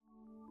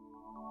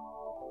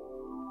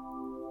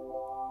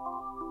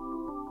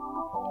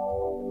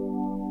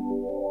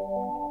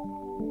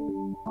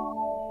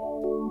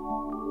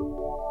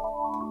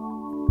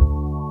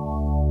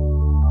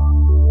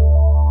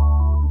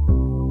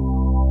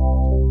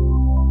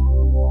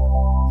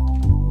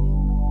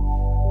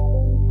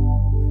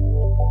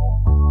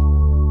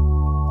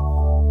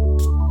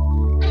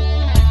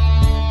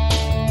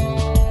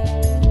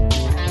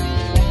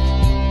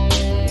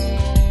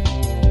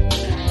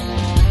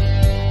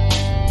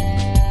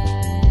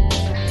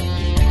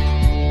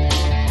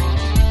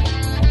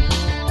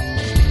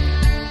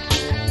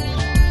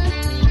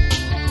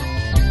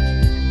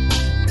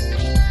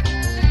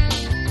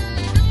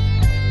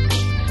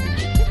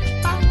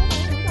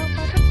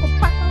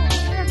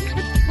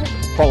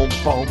boom,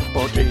 boom,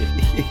 boom.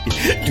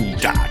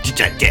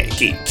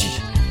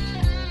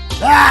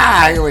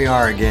 Here we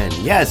are again.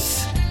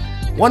 Yes,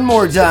 one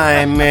more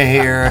time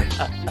here.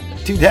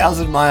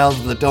 2,000 miles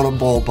of the Totem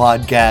Pole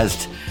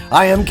podcast.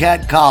 I am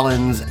Cat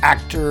Collins,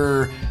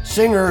 actor,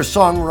 singer,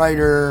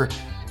 songwriter,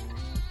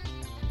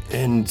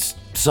 and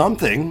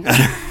something.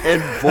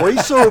 And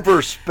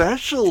voiceover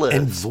specialist.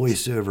 And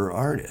voiceover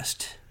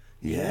artist.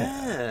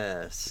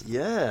 Yes.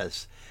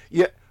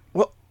 Yeah,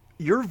 well,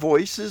 your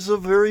voice is a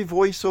very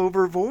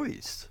voiceover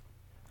voice.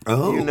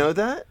 Oh. You know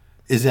that?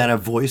 Is that a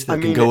voice that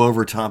can go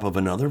over top of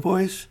another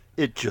voice?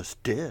 It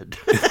just did.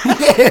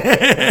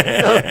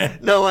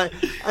 No,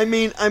 I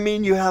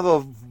mean, you have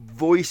a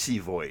voicey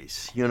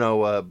voice. You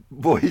know, a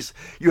voice.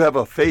 You have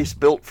a face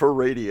built for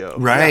radio.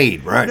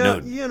 Right. No,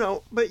 you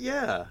know, but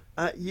yeah,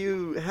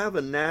 you have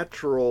a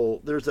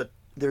natural. There's a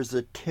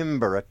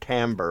timbre,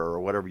 or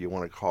whatever you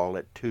want to call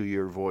it, to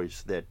your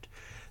voice that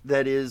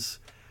is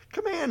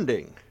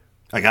commanding.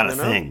 I got a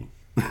thing.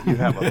 You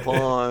have a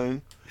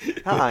thing.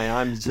 Hi,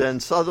 I'm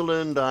Zen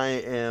Sutherland. I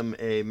am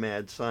a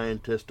mad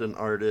scientist and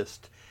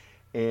artist,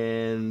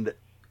 and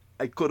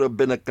I could have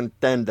been a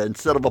contender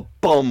instead of a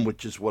bum,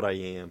 which is what I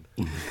am.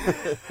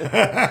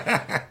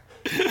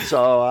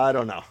 So, I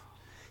don't know.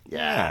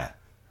 Yeah.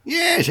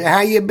 Yeah, so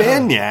how you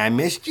been? I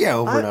missed you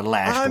over the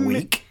last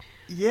week.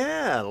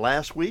 Yeah,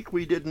 last week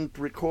we didn't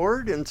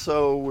record, and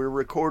so we're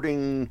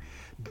recording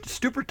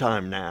Stupor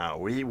Time now.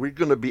 We're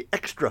going to be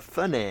extra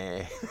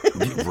funny.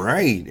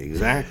 Right,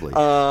 exactly.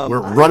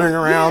 We're running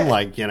around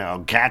like,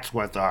 cats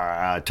with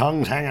our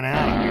tongues hanging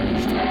out.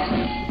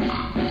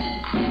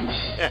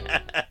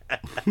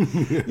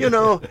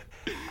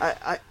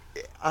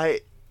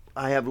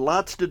 I have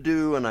lots to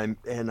do, and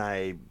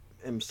I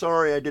am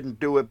sorry I didn't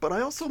do it, but I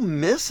also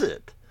miss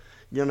it.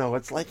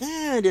 It's like,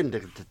 I didn't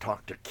get to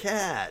talk to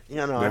Cat.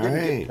 I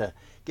didn't get to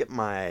get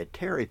my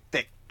Terry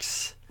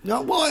fix.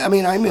 No, well, I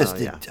mean, I missed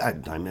it. Yeah.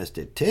 I missed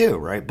it too,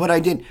 right? But I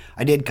did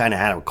kind of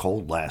have a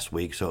cold last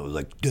week, so it was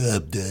like,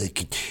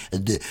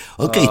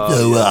 okay,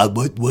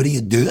 what do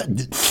you do?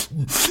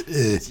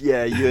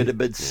 Yeah, you had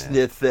been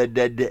sniffing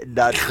and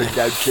not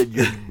pronouncing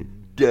your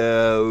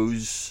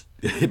doze.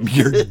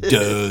 Your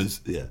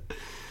doze, yeah.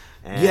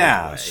 Anyway.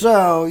 Yeah,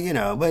 so,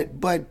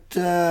 but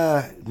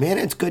man,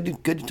 it's good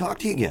to talk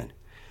to you again.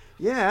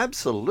 Yeah,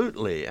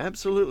 absolutely.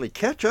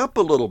 Catch up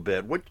a little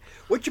bit. What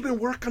you been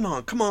working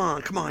on? Come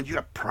on. You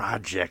got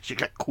projects. You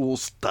got cool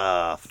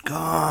stuff.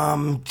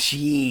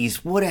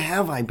 Geez, what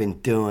have I been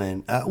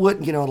doing? A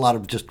lot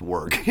of just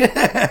work.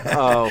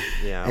 Oh,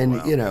 yeah.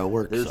 And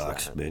work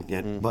sucks.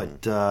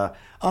 But,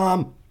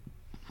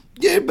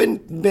 yeah,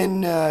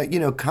 been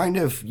kind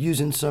of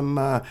using some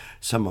of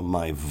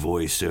my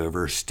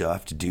voiceover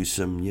stuff to do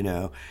some,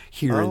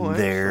 here and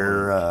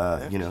there,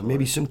 excellent.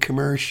 Maybe some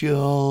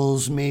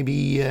commercials,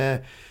 maybe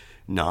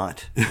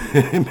not.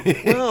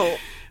 Well,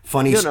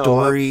 funny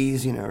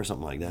stories, or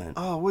something like that.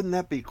 Oh, wouldn't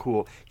that be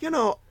cool?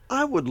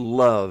 I would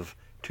love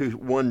to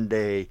one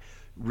day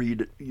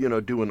read,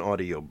 do an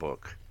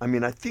audiobook. I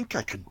mean, I think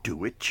I could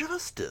do it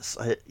justice.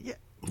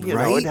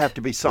 It'd have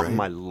to be something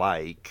I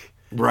like.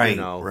 Right,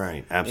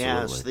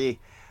 absolutely. Yes,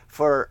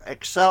 for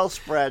Excel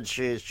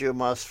spreadsheets, you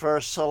must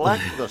first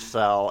select the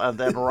cell and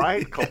then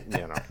right-click.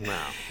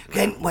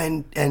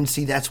 And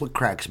see, that's what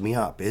cracks me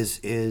up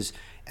is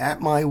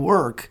at my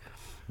work.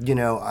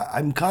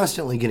 I'm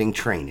constantly getting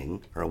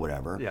training or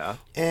whatever. Yeah.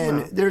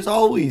 And there's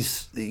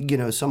always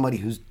somebody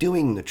who's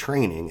doing the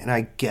training, and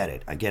I get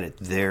it.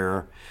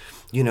 They're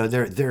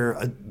they're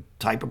a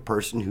type of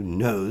person who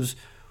knows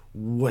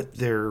what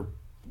they're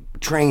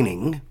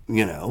training,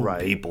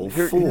 people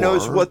for. Who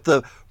knows what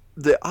the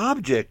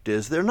object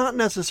is. They're not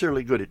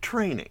necessarily good at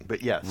training,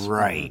 but yes.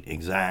 Right,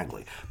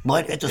 exactly.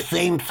 But at the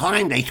same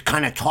time, they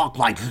kind of talk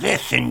like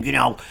this, and,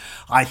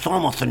 it's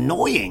almost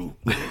annoying.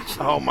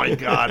 Oh, my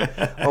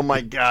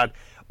God.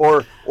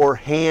 Or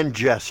hand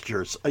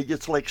gestures.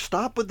 It's like,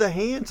 stop with the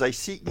hands. I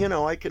see,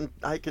 I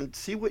can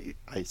see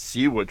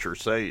what you're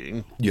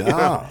saying.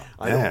 Yeah.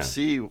 I don't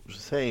see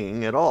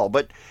saying at all,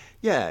 but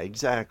yeah,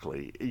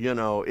 exactly.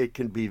 It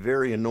can be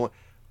very annoying.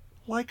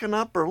 Like an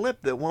upper lip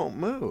that won't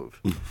move.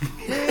 What?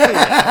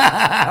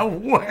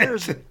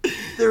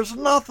 There's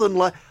nothing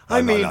like.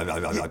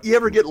 You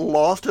ever get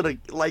lost in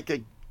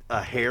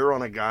a hair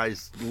on a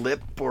guy's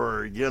lip,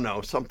 or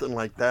something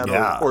like that,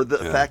 or the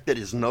fact that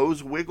his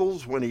nose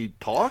wiggles when he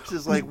talks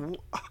is like.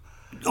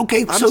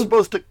 Okay, I'm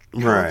supposed to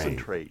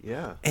concentrate. Right.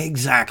 Yeah,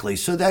 exactly.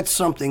 So that's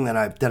something that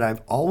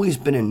I've always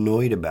been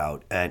annoyed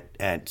about. A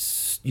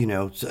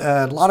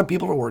lot of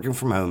people are working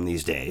from home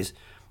these days,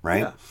 right?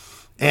 Yeah.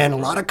 And a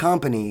lot of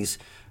companies,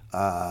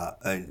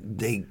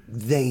 they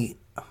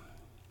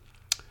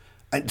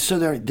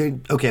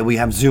okay. We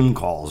have Zoom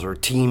calls or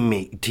team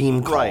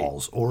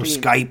calls or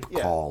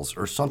Skype calls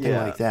or something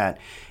like that,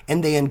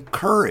 and they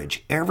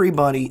encourage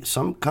everybody.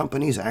 Some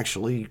companies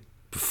actually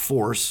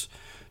force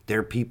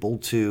their people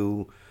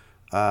to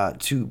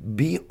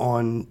be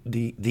on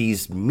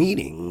these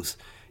meetings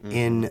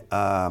in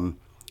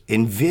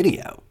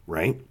video,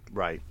 right?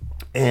 Right.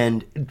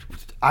 And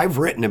I've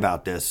written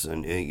about this,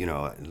 and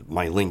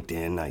my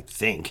LinkedIn, I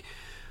think.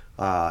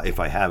 If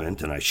I haven't,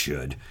 then I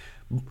should.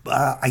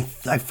 I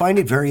find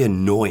it very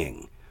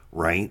annoying,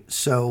 right?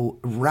 So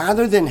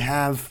rather than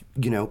have,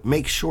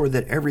 make sure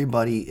that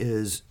everybody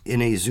is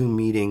in a Zoom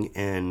meeting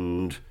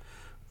and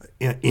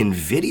in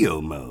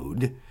video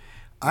mode,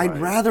 I'd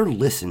rather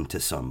listen to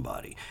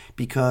somebody,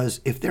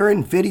 because if they're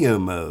in video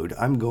mode,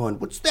 I'm going,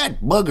 what's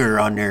that bugger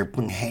on their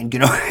hand?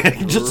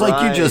 Just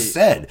like you just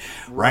said,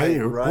 right?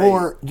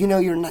 Or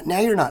you're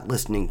not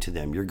listening to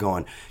them. You're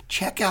going,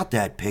 check out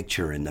that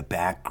picture in the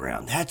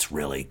background. That's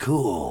really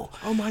cool.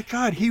 Oh my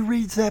God, he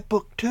reads that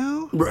book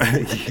too?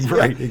 Right,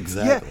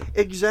 exactly. Yeah,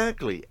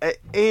 exactly.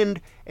 And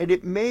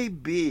it may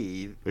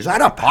be. Is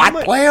that a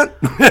pot plant?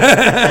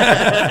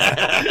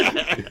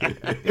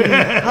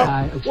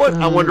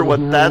 I wonder what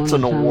that's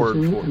an award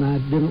for. And I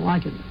didn't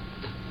like it.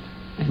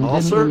 And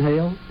Also, didn't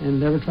inhale and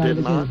never tried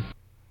it not.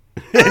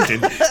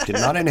 again. did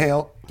not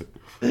inhale.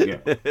 Yeah.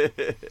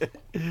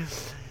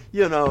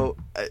 You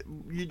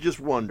just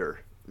wonder.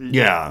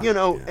 Yeah.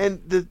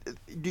 And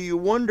do you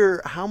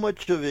wonder how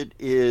much of it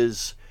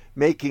is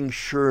making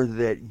sure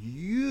that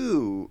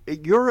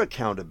your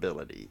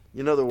accountability,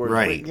 in other words,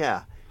 right.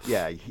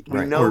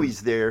 We know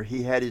he's there.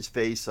 He had his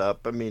face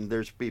up. I mean,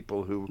 there's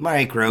people who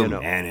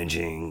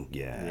micromanaging.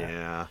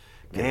 Yeah.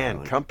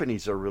 Man,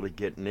 companies are really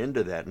getting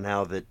into that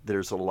now that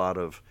there's a lot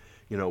of,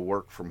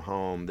 work from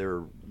home.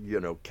 They're,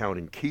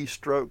 counting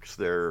keystrokes.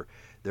 They're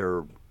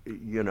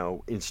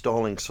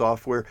installing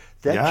software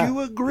that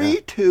you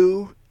agree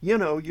to.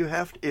 You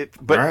have to.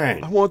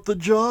 I want the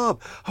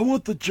job. I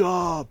want the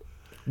job.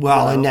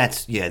 Well, and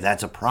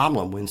that's a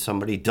problem when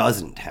somebody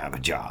doesn't have a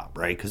job,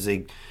 right? Because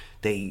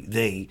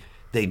they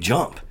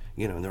jump.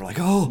 They're like,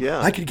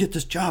 I could get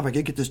this job. I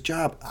could get this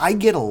job. I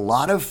get a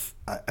lot of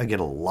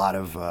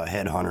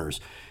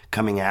headhunters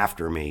coming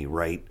after me,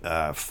 right?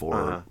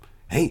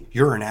 Hey,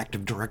 you're an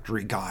Active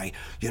Directory guy.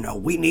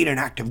 We need an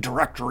Active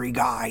Directory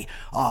guy.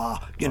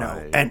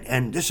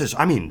 And this is,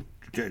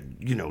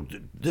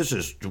 this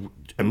is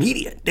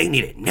immediate. They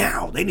need it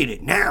now.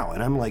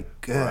 And I'm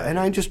like, and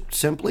I just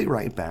simply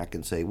write back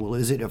and say, well,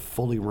 is it a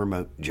fully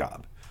remote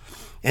job?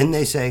 And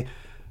they say,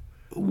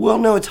 well,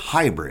 no, it's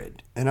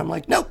hybrid. And I'm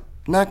like, nope,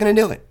 not going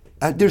to do it.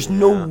 There's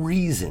no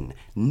reason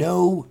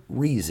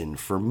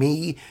for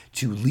me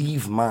to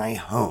leave my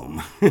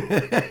home.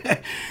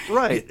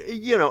 Right.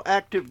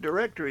 Active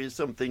Directory is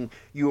something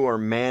you are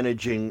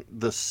managing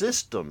the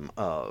system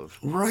of.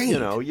 Right.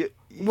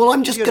 Well,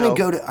 I'm just going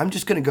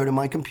to go to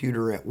my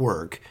computer at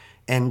work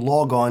and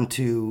log on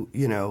to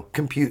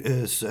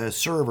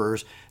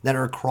servers that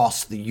are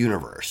across the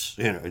universe.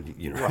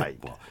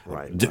 Right. Well,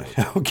 right.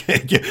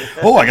 Okay.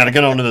 Oh, I got to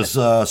get onto this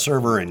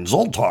server in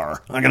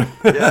Zoltar.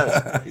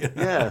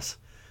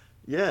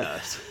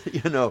 Yes.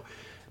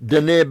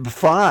 Deneb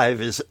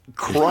 5 is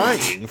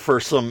crying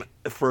for some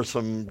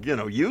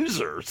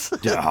users.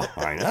 Yeah,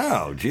 I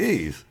know.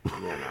 Jeez.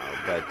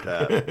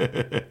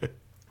 But.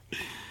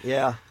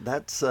 Yeah,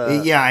 that's.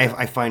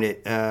 I find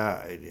it.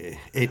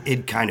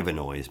 It kind of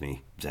annoys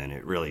me, Zen.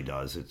 It really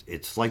does.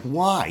 It's like,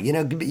 why?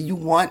 You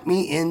want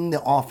me in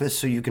the office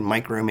so you can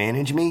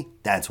micromanage me?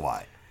 That's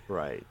why.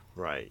 Right.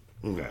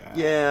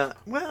 Yeah.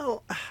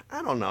 Well,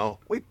 I don't know.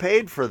 We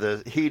paid for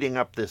the heating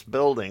up this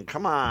building.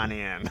 Come on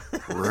in.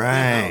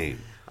 Right.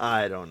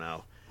 I don't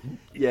know.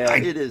 Yeah,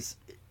 it is.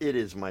 It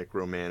is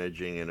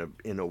micromanaging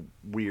in a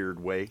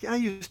weird way. I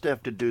used to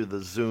have to do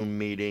the Zoom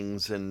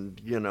meetings,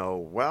 and I don't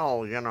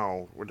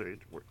know.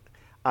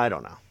 I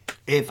don't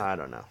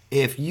know.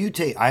 If you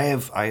take, I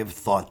have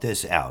thought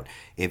this out.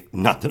 If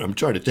not that I'm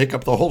trying to take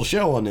up the whole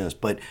show on this,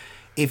 but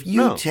if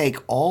you take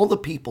all the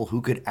people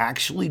who could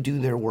actually do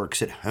their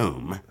works at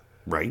home,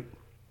 right?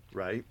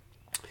 Right.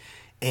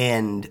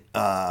 And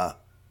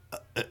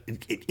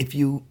if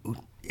you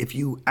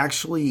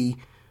actually.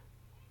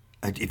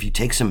 If you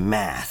take some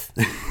math,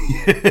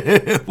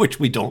 which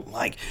we don't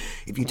like,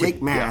 if you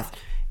take math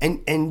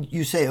and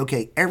you say,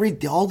 okay,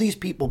 all these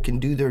people can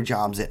do their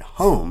jobs at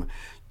home,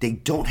 they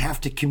don't have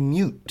to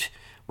commute,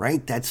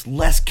 right? That's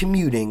less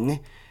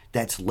commuting.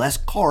 That's less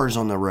cars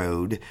on the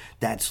road.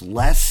 That's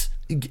less.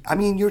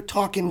 You're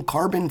talking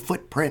carbon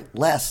footprint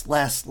less.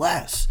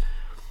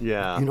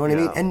 Yeah. You know what I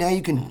mean? And now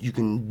you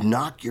can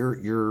knock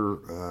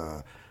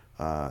your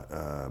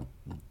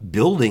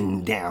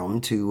building down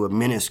to a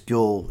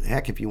minuscule.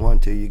 Heck, if you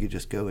want to, you could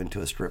just go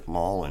into a strip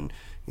mall and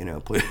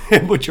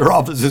put your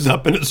offices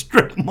up in a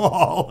strip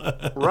mall.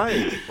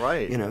 Right.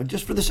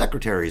 Just for the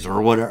secretaries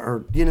or whatever,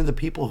 or the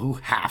people who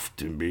have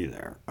to be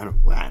there. I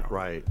don't.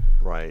 Right.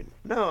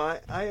 No,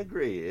 I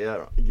agree.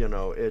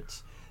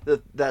 It's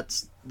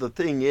that's the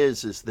thing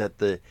is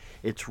that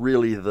it's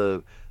really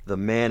the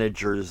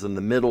managers and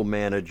the middle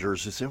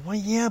managers who say, well,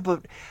 yeah,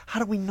 but how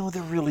do we know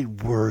they're really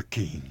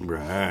working?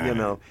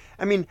 Right.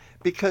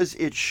 Because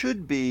it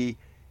should be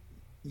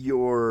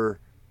your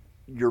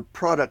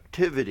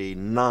productivity,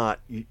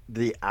 not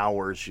the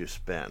hours you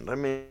spend.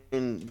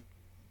 It's,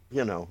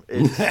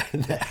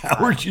 the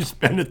hours you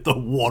spend at the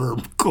water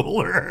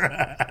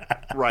cooler.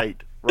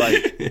 Right.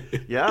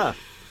 Yeah.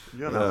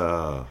 You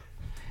know.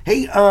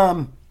 Hey,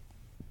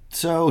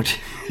 so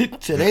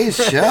today's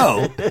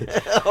show.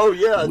 Oh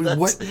yeah.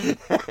 What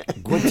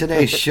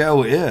today's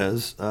show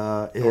is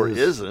Or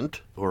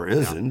isn't.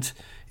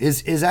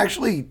 is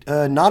actually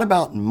not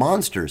about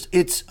monsters.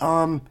 It's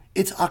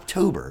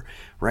October,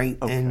 right?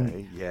 Okay.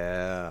 And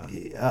yeah.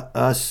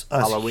 us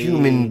Halloween.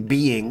 human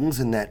beings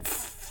in that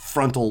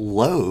frontal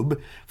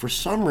lobe, for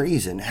some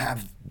reason,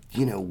 have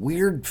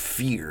weird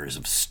fears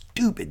of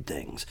stupid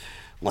things,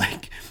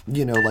 like I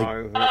hate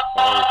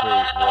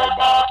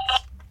robots.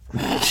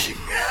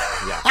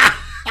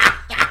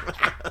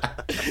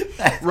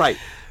 Yeah. Right.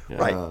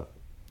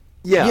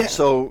 Yeah.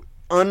 So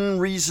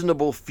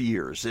unreasonable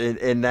fears,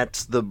 and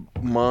that's the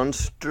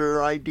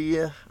monster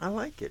idea. I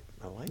like it.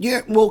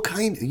 Yeah, well,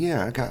 kind of.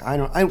 Yeah,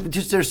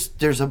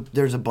 there's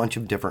a bunch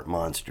of different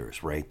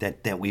monsters, right?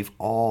 That we've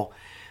all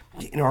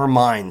in our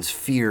minds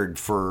feared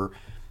for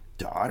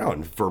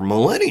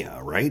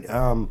millennia, right?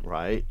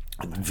 Right.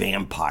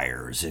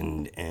 Vampires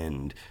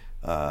and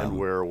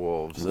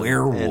werewolves.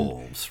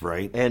 Werewolves,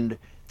 right? And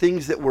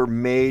things that were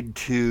made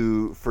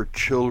for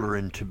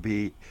children to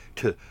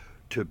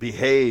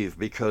behave,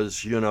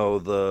 because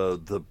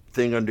the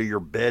thing under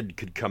your bed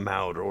could come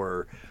out,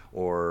 or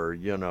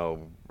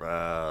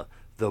the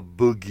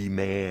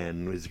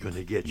boogeyman was going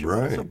to get you.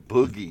 Right. It's a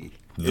boogie.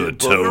 The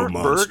toe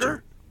monster.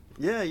 Burger?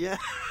 Yeah.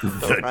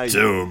 The Right.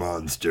 toe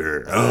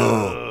monster.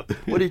 Oh.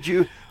 What did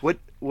you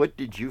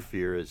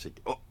fear as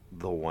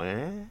the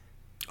what?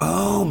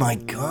 Oh my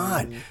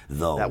God!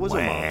 That was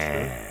a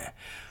monster.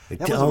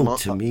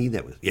 To me,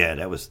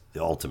 that was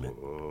the ultimate.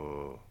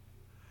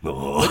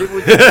 But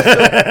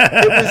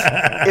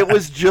it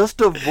was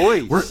just a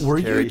voice.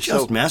 Were Terry, you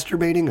just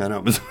masturbating?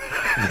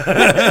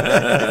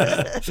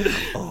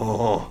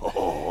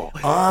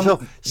 I know.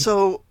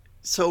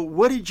 So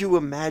what did you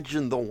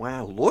imagine the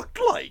WoW looked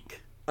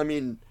like? I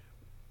mean,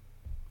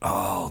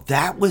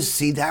 that was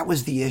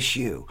the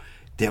issue.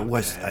 There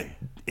was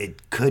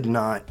it could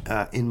not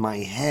in my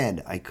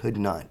head. I could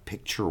not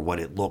picture what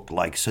it looked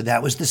like. So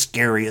that was the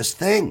scariest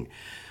thing.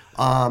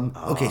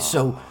 Okay,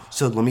 so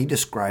let me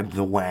describe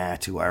the WoW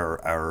to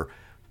our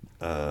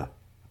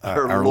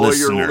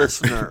lawyer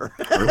listener.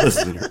 Our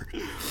listener.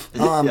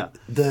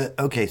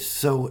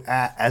 So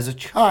as a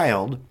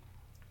child,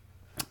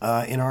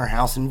 in our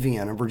house in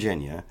Vienna,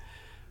 Virginia,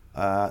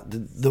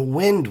 the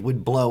wind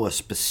would blow a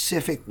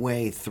specific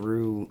way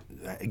through.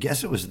 I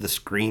guess it was the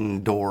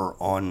screen door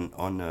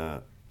on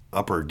the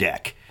upper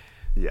deck.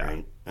 Yeah.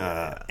 Right?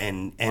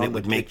 And on it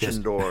would make this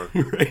door.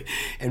 Right.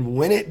 And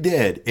when it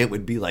did, it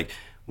would be like.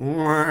 I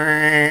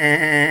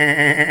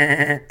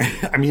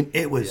mean,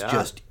 it was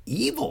just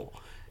evil,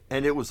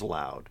 and it was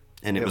loud.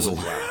 And it was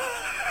loud.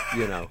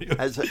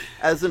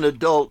 As an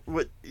adult,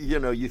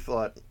 you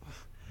thought,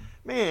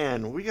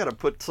 man, we got to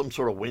put some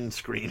sort of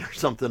windscreen or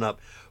something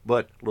up.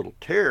 But little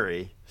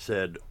Terry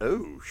said,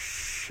 "Oh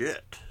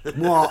shit."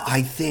 Well,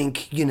 I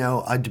think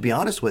to be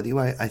honest with you,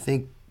 I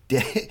think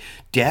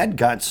Dad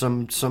got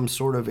some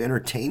sort of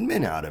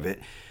entertainment out of it,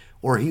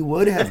 or he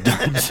would have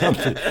done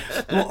something.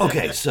 Well,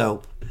 okay,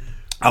 so.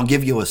 I'll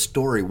give you a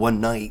story. One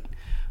night,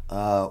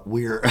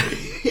 we're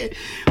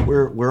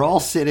all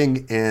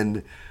sitting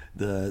in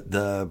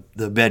the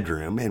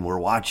bedroom, and we're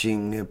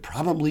watching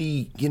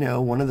probably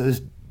one of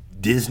those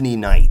Disney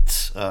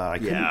nights. I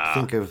couldn't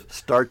think of.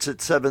 Starts at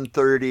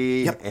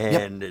 7:30,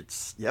 and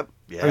it's I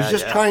was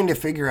just trying to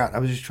figure out.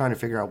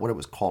 What it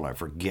was called. I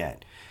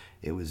forget.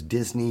 It was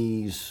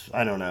Disney's.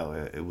 I don't know.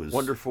 It was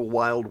Wonderful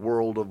Wild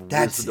World of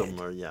Wisdom.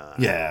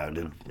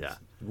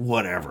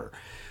 Whatever.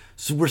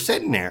 So we're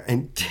sitting there,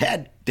 and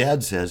Dad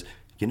says,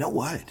 "You know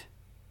what?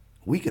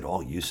 We could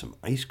all use some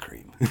ice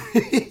cream."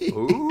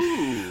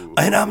 Ooh.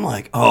 And I'm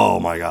like, "Oh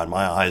my God,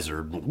 my eyes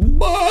are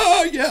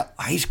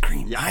ice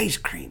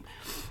cream."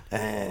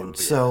 And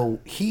so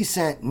he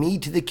sent me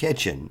to the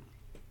kitchen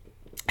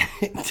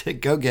to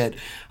go get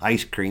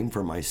ice cream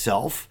for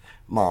myself,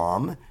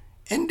 Mom,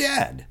 and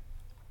Dad.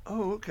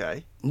 Oh,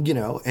 okay.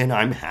 And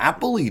I'm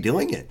happily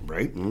doing it,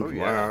 right?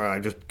 I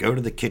just go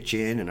to the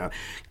kitchen and I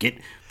get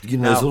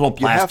those little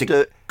plastic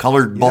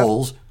colored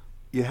bowls.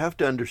 You have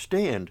to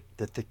understand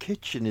that the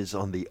kitchen is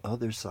on the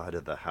other side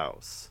of the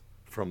house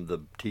from the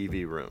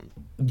TV room.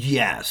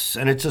 Yes,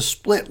 and it's a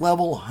split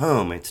level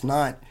home. It's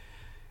not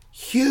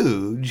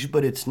huge,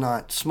 but it's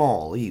not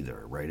small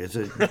either, right? It's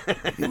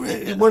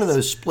one of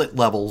those split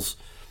levels.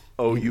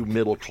 Oh, you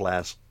middle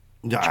class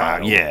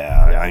child.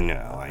 I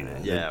know.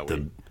 Yeah,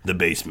 the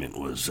basement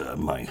was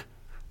my.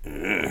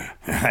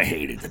 I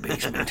hated the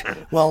basement.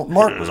 Well,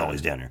 Mark was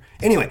always down there.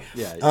 Anyway.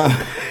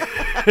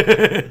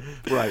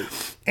 Right.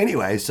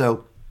 Anyway,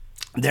 so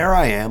there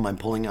I am. I'm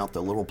pulling out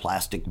the little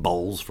plastic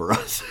bowls for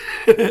us.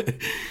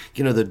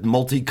 The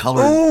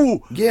multicolored.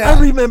 Oh, yeah.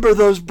 I remember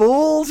those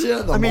bowls.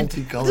 Yeah, the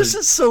multicolored. This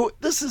is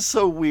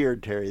so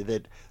weird, Terry.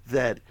 That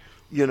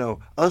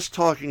us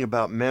talking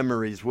about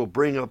memories will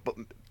bring up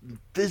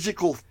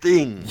physical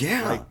things.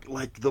 Yeah.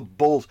 Like the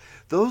bowls.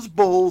 Those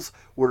bowls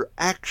were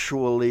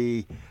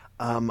actually.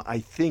 I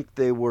think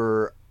they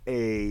were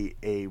a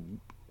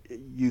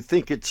you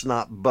think it's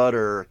not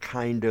butter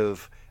kind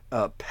of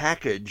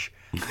package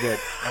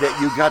that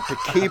you got to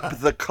keep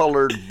the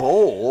colored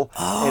bowl,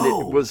 and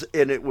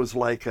it was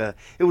like it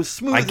was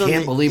smooth. I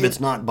can't believe it's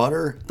not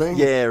butter thing.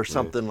 Yeah, or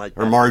something like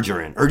that. Or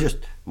margarine, or just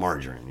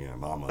margarine. Yeah,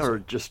 Mom was. Or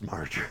just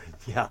margarine.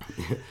 Yeah,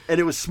 and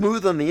it was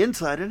smooth on the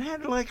inside and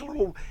had like a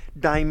little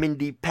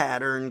diamondy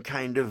pattern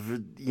kind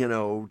of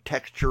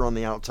texture on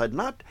the outside.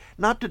 Not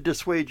to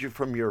dissuade you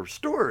from your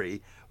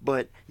story.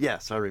 But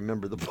yes, I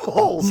remember the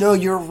bowls. No,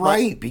 you're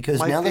right, because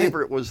my now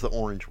favorite was the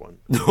orange one.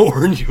 The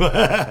orange one.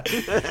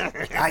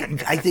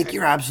 I think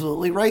you're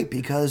absolutely right,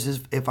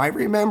 because if I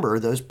remember,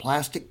 those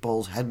plastic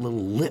bowls had little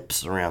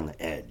lips around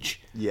the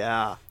edge.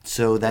 Yeah.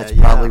 So that's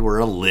probably where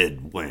a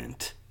lid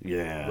went.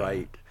 Yeah.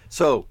 Right.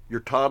 So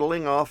you're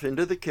toddling off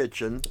into the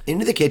kitchen.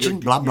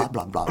 Blah, blah,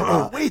 blah, blah,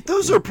 blah. Wait,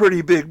 those are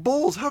pretty big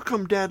bowls. How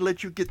come Dad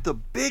let you get the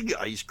big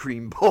ice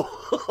cream bowl?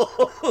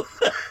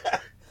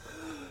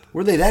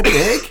 Were they that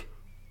big?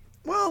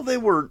 Well, they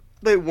weren't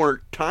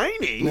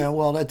tiny. Yeah,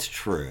 well, that's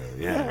true.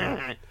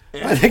 Yeah.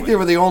 I think they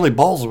were the only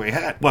bowls we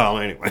had. Well,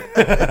 anyway.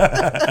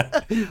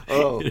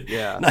 Oh,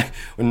 yeah. Nice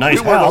we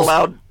house. Weren't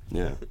allowed.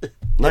 Yeah.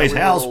 Nice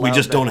house. We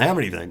just to... don't have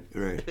anything.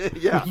 Right.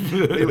 Yeah.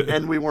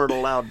 And we weren't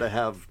allowed to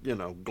have,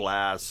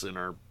 glass in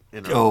our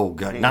oh,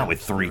 God. hands, Not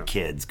with 3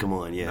 kids. Come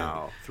on. Yeah.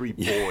 No, 3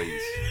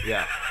 boys.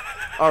 Yeah.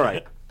 All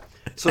right.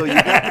 So you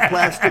got the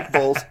plastic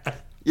bowls.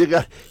 You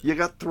got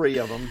 3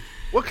 of them.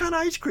 What kind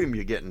of ice cream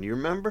you getting? Do you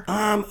remember?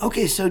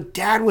 Okay, so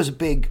Dad was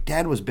big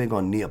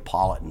on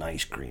Neapolitan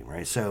ice cream,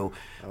 right? So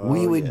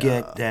we would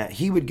get that.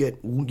 He would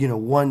get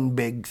one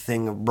big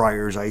thing of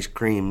Breyer's ice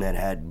cream that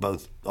had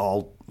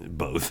all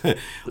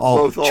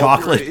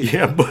chocolate,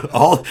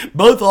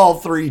 all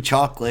 3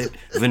 chocolate,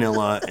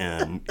 vanilla,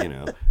 and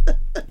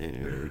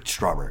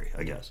strawberry,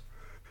 I guess.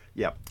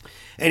 Yep.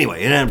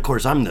 Anyway, and then of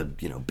course I'm the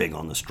big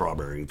on the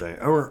strawberry thing,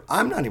 or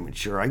I'm not even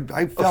sure.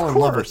 I fell in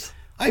love with.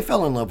 I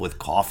fell in love with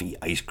coffee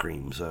ice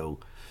cream, so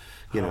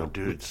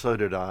dude, so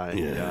did I.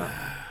 Yeah.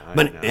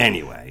 But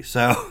anyway,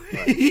 so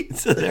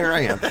so there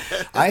I am.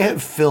 I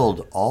have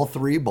filled all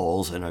 3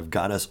 bowls, and I've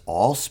got us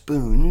all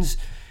spoons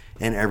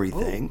and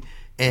everything,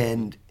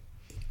 and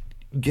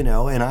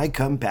and I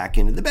come back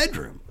into the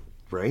bedroom,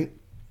 right?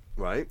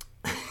 Right.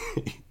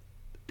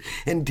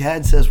 And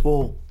Dad says,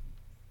 "Well,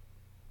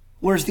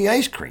 where's the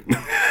ice cream?"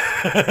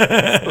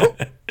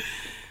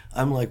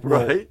 I'm like,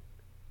 well, right.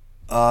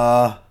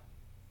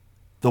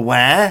 The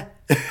wah?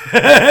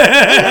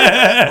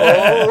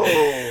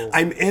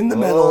 I'm in the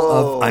middle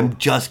of, I'm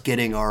just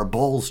getting our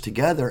bowls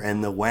together,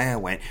 and the wah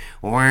went,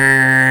 wah,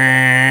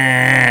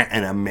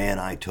 and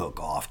I took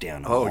off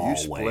down the hallway. You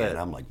split. And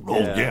I'm like,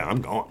 yeah,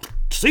 I'm going.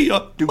 See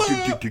ya.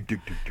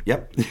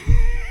 Yep.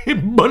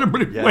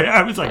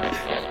 I was like...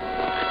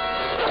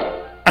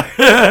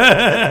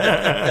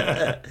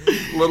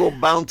 Little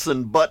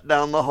bouncing butt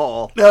down the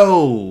hall.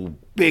 No,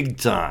 big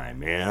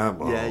time, yeah.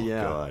 Oh,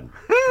 yeah. God.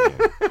 Yeah.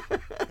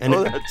 And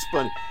that's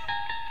funny.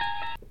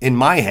 In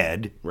my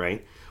head,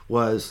 right,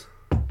 was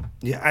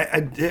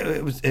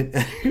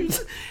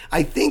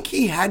I think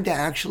he had to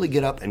actually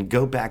get up and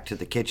go back to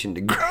the kitchen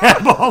to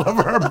grab all of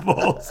our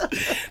bowls,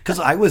 because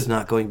I was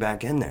not going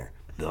back in there.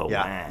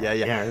 Yeah.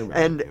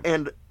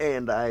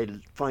 And I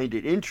find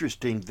it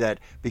interesting that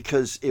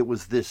because it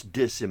was this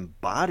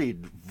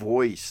disembodied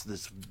voice,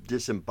 this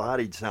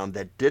disembodied sound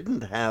that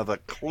didn't have a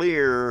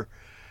clear,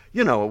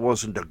 it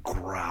wasn't a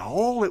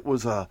growl, it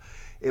was a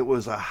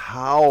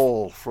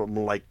howl from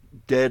like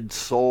dead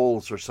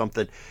souls or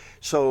something.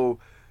 So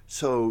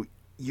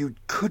you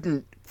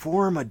couldn't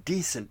form a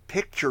decent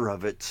picture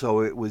of it,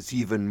 so it was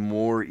even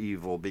more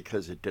evil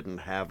because it didn't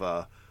have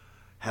a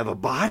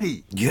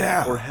body.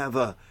 Yeah. Or have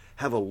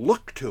a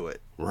look to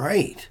it.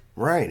 Right.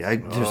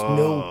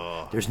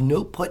 There's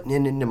no putting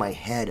it into my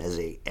head as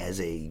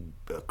a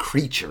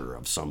creature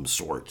of some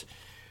sort.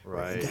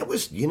 Right. That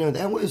was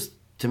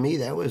to me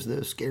that was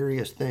the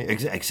scariest thing,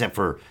 except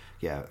for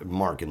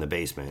Mark in the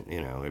basement.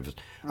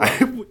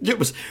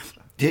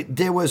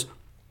 There was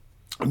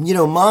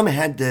Mom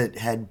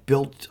had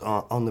built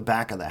on the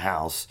back of the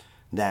house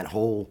that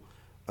whole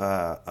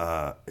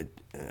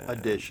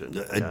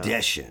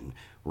addition,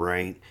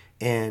 right?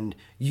 And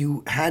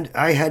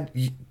I had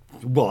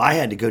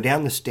to go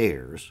down the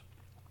stairs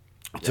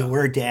to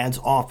where Dad's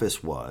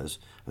office was.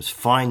 I was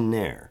fine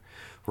there,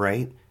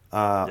 right?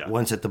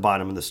 Once at the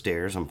bottom of the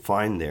stairs, I'm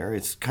fine there.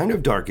 It's kind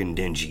of dark and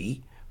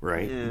dingy,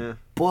 right? Yeah.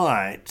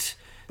 But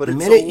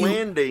it's a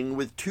landing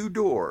with 2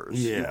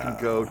 doors. Yeah. You can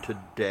go to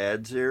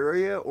Dad's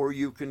area, or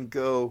you can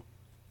go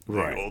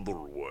the other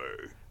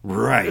way.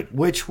 Right,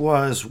 which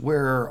was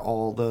where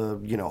all the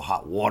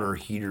hot water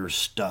heater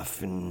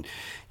stuff and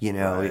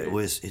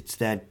it's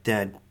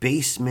that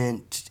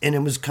basement, and it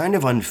was kind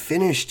of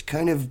unfinished,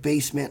 kind of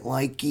basement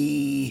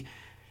likey.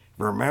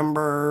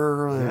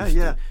 Remember?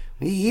 Yeah.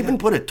 He even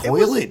put a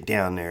toilet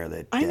down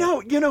there. I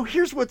know.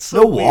 Here's what's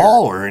so no weird.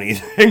 wall or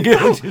anything.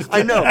 No,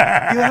 I know.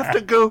 You have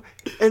to go,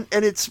 and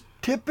it's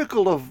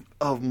typical of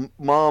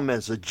Mom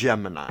as a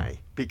Gemini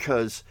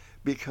because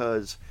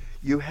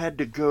you had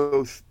to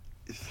go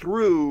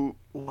through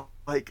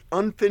like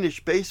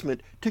unfinished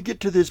basement to get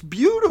to this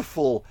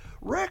beautiful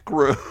rec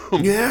room.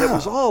 Yeah. It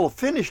was all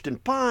finished and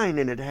fine,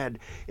 and it had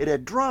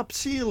drop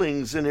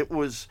ceilings, and it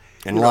was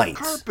And lights.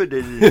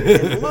 carpeted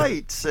and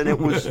lights, and it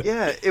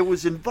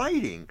was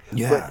inviting.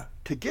 Yeah. But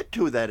to get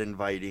to that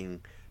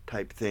inviting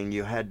type thing,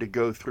 you had to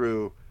go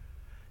through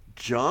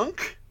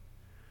junk.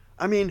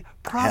 I mean,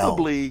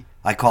 probably Hell.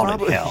 I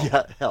called it hell.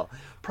 Yeah, hell.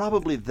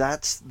 Probably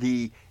that's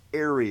the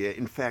area.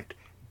 In fact,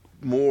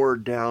 more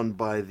down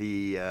by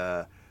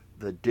the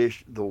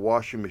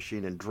washing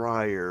machine and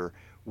dryer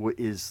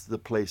is the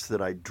place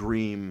that I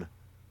dream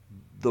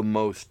the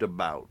most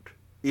about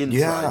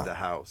inside the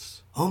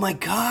house. Oh my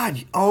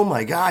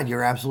God,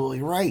 you're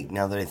absolutely right.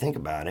 Now that I think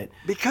about it,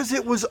 Because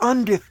it was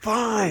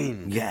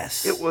undefined.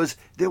 yes,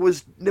 There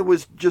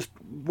was just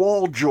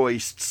wall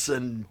joists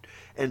and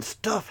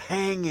stuff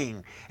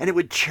hanging, and it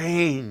would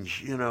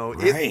change.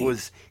 Right.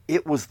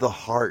 It was the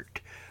heart,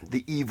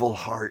 the evil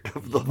heart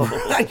of the home.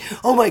 Right.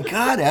 Oh my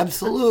God,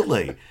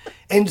 absolutely.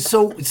 And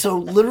so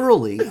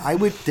literally,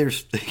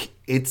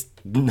 it's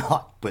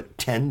not but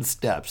 10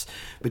 steps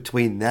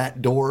between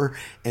that door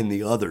and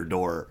the other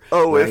door.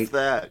 Oh, right? if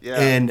that, yeah.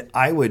 And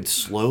I would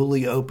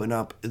slowly open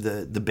up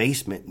the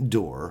basement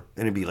door,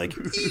 and it'd be like,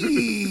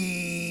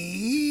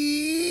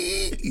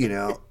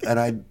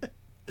 and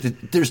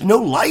there's no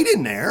light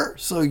in there.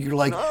 So you're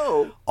like,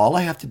 No. all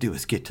I have to do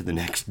is get to the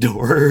next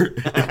door,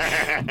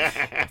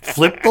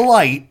 flip the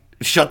light,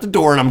 shut the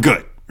door, and I'm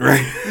good.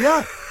 Right?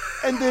 Yeah,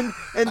 and then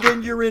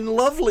you're in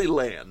lovely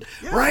land.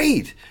 Yeah.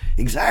 Right.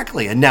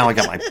 Exactly. And now I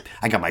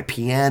got my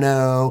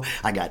piano.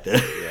 I got the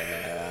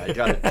I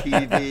got a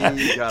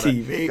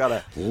TV. Got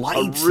a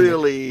Lights.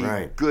 really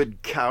Right.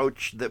 good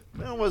couch that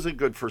wasn't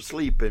good for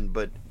sleeping,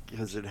 but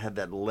because it had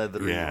that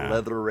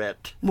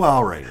leatherette.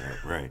 Well, right.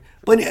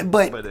 But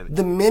anyway,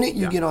 the minute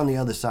you get on the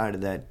other side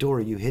of that door,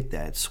 you hit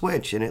that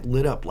switch and it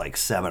lit up like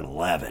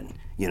 7-Eleven,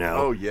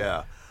 Oh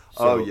yeah.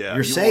 So You're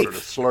you're safe. Ordered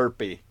a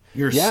Slurpee.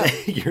 You're Yeah.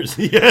 safe.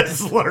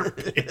 Yes,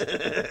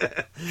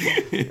 Slurpee.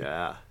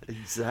 Yeah,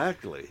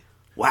 exactly.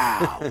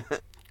 Wow.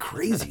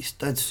 Crazy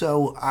stuff.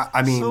 So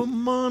I mean, So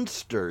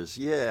monsters,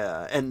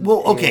 yeah. And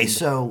well, okay. and-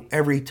 So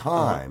every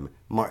time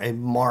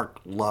Mark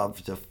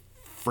loved to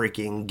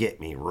freaking get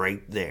me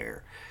right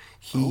there.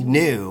 He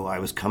knew I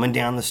was coming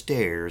down the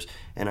stairs,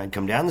 and I'd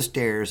come down the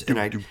stairs, and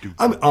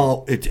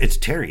it's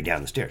Terry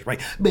down the stairs, right?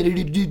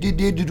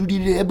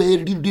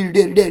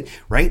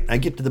 Right? I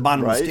get to the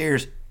bottom of Right. the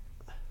stairs,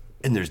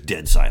 and there's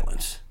dead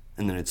silence,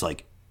 and then it's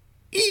like,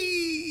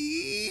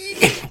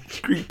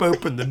 creep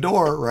open the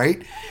door,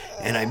 right?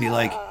 And I'd be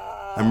like,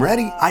 I'm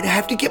ready. I'd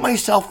have to get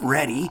myself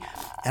ready.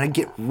 And I'd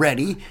get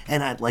ready,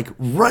 and I'd like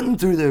run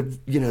through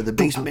the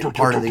basement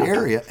part of the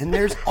area, and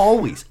there's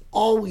always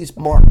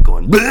Mark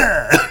going,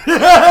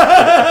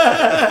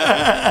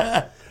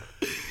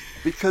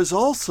 Because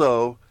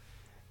also,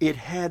 it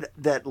had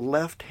that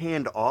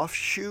left-hand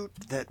offshoot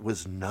that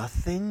was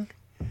nothing.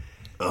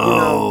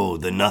 oh,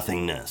 the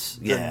nothingness.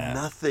 The Yeah.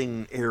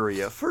 nothing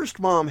area. First,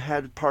 Mom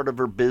had part of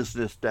her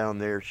business down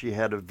there. She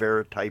had a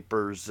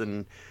Veritypers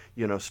and,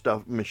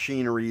 stuff,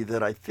 machinery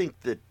that I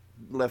think that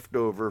left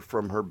over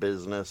from her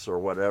business or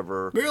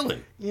whatever.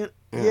 Really?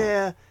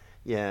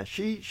 Yeah.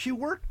 She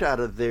worked out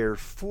of there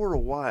for a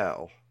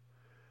while.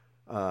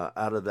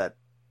 Out of that,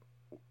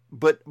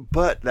 but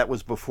that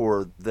was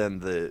before then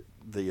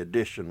the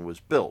addition was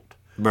built.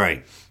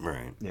 Right.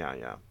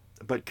 Yeah.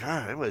 But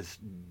God, it was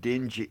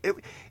dingy.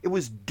 It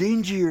was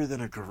dingier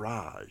than a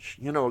garage.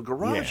 A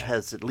garage Yeah.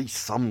 has at least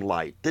some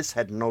light. This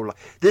had no light.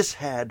 This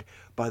had,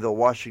 by the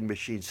washing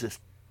machines, this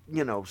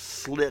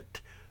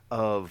slit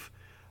of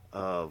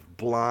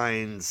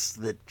blinds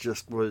that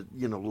just was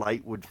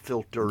light would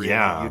filter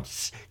Yeah. in.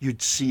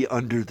 You'd see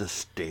under the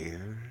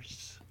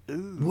stairs.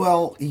 Ooh.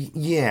 Well,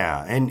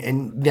 yeah,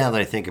 and now that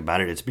I think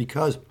about it, it's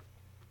because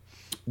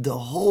the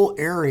whole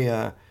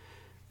area,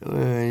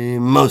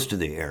 most of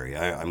the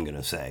area, I'm going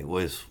to say,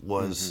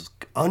 was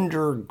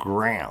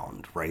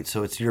underground, right?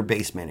 So it's your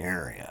basement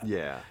area.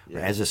 Yeah.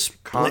 As a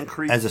split,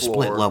 Concrete split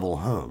floor. level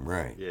home,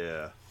 right?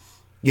 Yeah.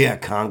 Yeah,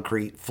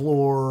 concrete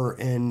floor,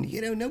 and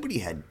nobody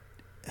had.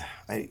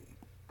 I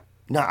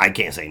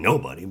can't say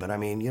nobody, but I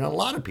mean, a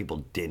lot of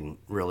people didn't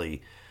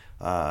really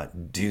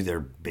do their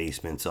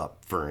basements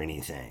up for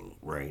anything,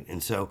 right?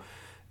 And so,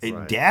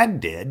 Dad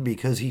did,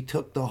 because he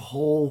took the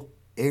whole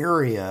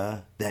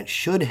area that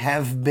should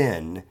have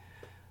been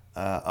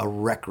a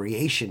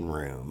recreation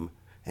room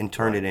and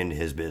turned it into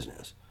his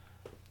business.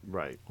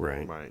 Right.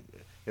 Right.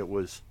 It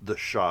was the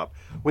shop.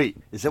 Wait,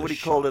 is that The what he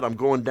called it? I'm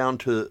going down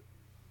to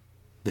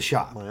The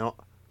shop.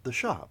 the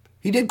shop.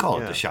 He did call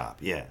it Yeah. the shop,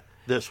 yeah.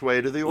 This way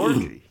to the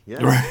orgy.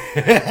 Yeah.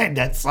 Right.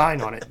 That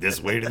sign on it.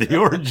 This way to the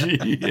orgy.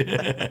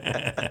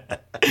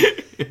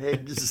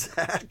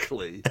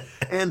 Exactly.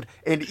 And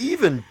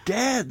even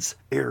Dad's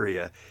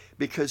area,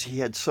 because he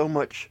had so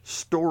much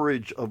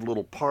storage of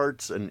little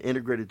parts and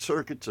integrated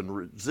circuits and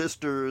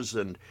resistors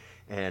and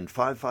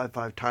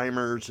 555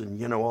 timers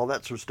and all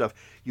that sort of stuff.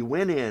 You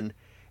went in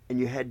and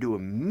you had to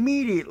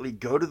immediately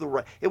go to the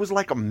right. It was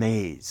like a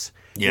maze.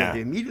 You Yeah. had to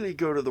immediately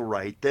go to the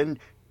right, then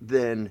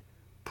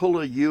pull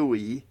a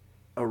Yui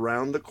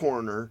around the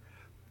corner,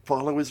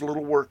 follow his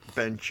little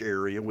workbench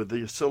area with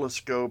the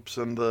oscilloscopes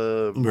and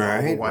the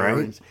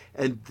wirings,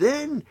 and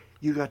then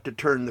you got to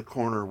turn the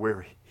corner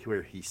where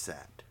he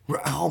sat.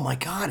 Oh my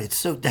God! That's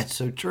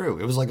so true.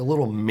 It was like a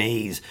little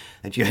maze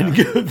that you had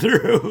to go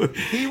through.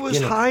 He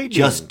was hiding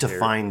just to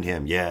find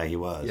him. Yeah, he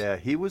was. Yeah,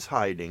 he was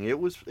hiding. It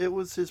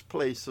was his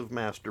place of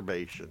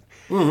masturbation.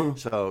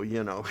 So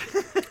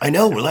I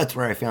know. Well, that's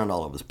where I found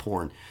all of his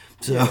porn.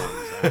 So,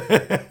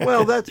 exactly.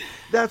 Well,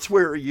 that's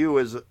where you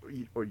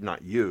or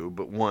not you,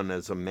 but one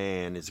as a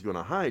man is going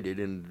to hide it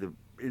in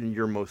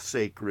your most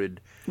sacred.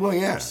 Well,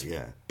 yeah.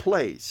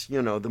 Place.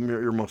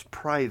 Your most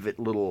private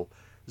little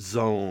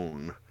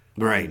zone.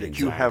 Right, that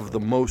exactly. You have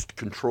the most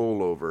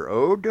control over.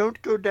 Oh,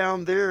 don't go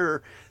down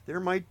there. There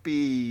might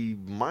be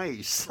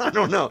mice. I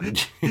don't know.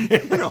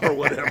 Or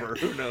whatever.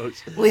 Who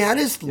knows? Well, he had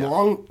his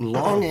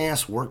long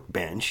ass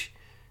workbench,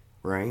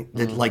 right?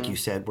 That, like you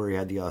said, where he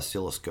had the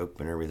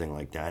oscilloscope and everything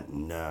like that,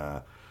 and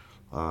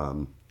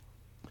and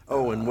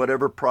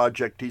whatever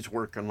project he's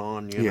working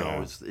on,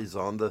 is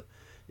on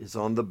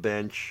the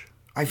bench.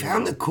 I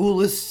found the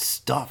coolest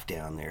stuff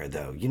down there,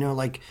 though.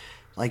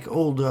 Like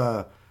old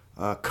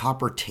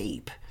copper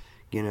tape.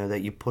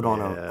 That you put on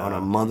a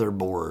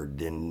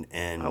motherboard and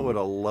I would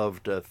have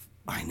loved to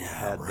I know,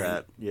 had right?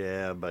 that.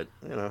 Yeah, but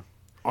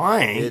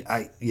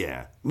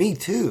me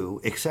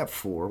too, except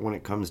for when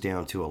it comes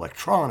down to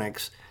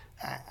electronics,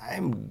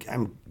 I'm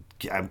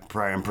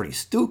pretty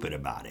stupid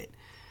about it.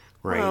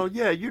 Right? Well,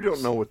 yeah, you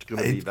don't know what's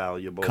going to be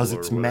valuable because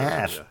it's whatever,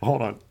 math. yeah.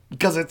 Hold on,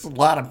 because it's a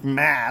lot of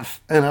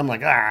math, and I'm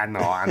like, no,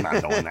 I'm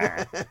not doing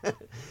that.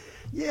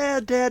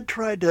 Yeah, Dad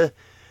tried.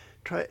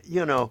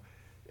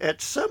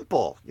 It's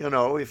simple.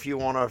 If you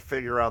want to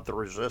figure out the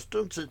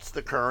resistance, it's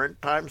the current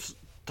times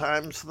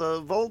the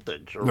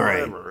voltage or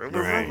whatever.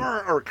 Right.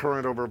 Or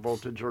current over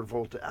voltage or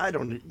voltage. I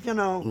don't,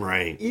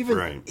 Right.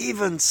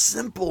 Even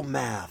simple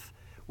math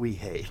we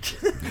hate.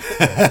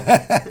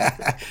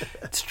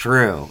 It's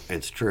true.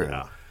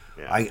 Yeah.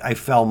 I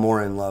fell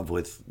more in love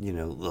with,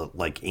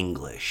 like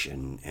English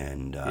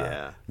and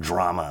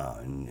drama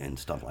and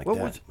stuff like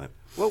that.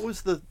 What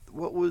was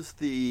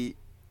the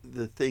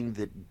thing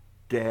that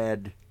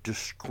Dad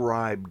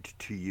described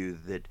to you,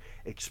 that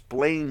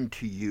explained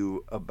to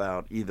you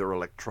about either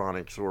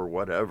electronics or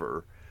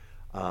whatever,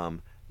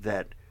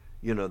 that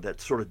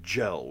sort of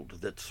gelled,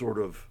 that sort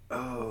of,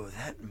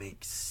 that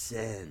makes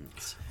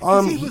sense.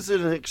 He was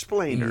an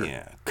explainer.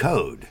 Yeah,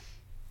 code,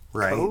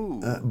 right?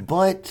 Code.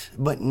 But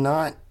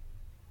not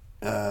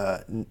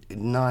I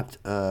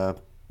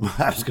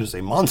was going to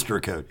say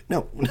monster code.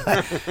 No,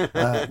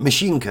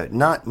 machine code,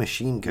 not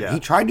machine code. Yeah. He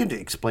tried to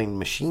explain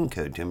machine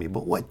code to me,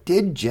 but what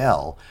did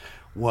gel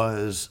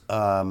was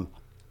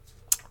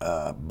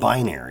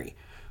binary,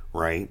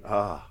 right?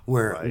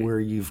 Where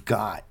you've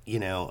got,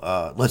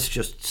 let's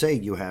just say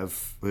you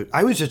have.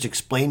 I was just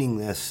explaining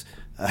this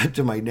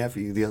to my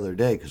nephew the other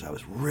day because I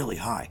was really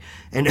high,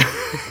 and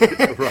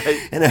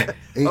right.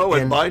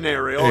 And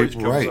binary always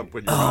comes up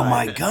when you're high. Oh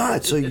my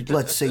God! So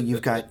let's say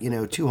you've got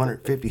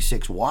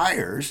 256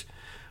 wires,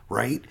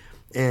 right?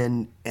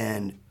 And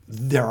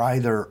they're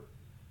either,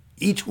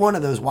 each one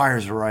of those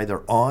wires are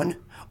either on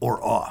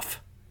or off.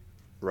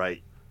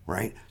 Right.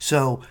 Right.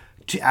 So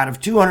out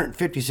of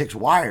 256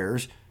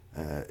 wires,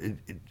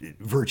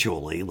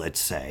 virtually, let's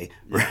say,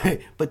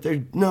 right? But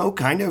they're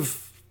kind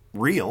of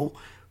real.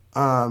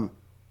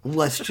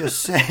 Let's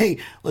just say,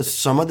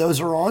 some of those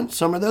are on,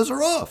 some of those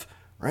are off,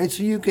 right?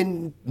 So you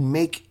can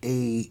make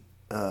a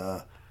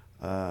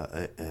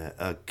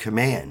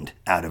command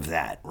out of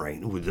that, right?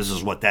 This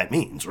is what that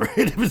means,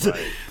 right?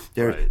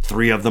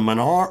 Three of them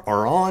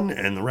are on,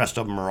 and the rest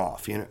of them are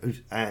off.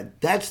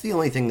 That's the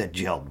only thing that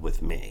gelled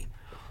with me.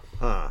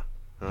 I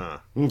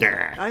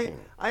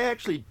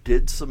actually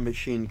did some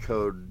machine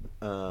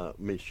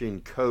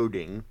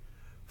coding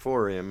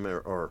for him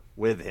or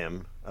with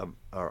him,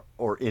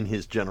 or in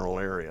his general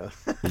area.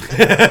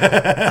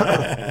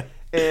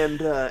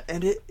 And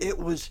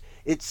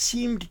it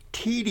seemed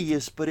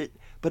tedious, but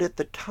at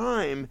the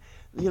time,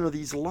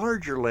 these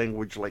larger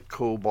language like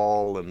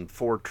COBOL and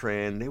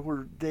Fortran, they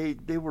were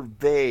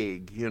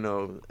vague,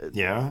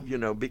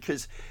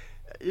 because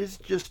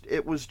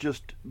it was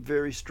just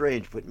very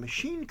strange. But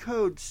machine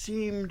code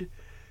seemed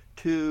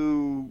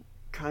to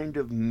kind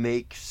of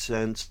make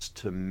sense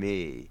to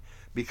me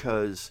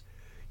because,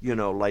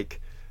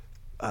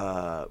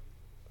 I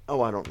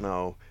don't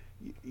know,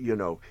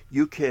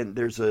 you can,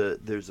 there's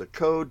a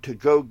code to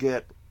go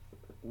get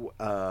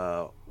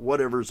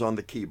whatever's on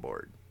the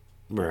keyboard,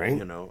 right?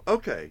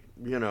 Okay,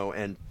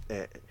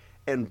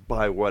 and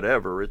by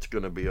whatever, it's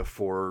going to be a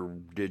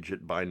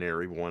 4-digit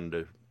binary 1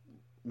 to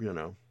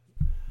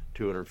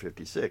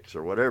 256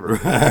 or whatever.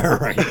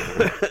 Right.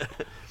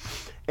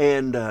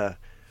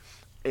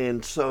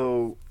 and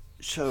so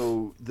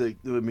the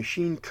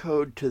machine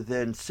code to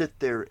then sit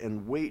there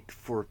and wait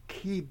for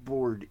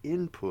keyboard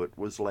input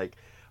was like,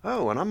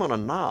 and I'm on a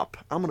NOP.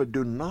 I'm going to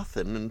do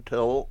nothing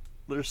until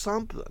there's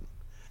something.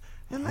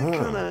 And that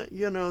kind of,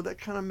 that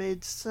kind of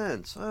made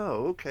sense.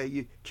 Oh, okay.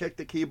 You check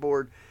the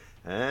keyboard,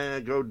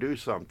 Go do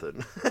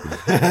something.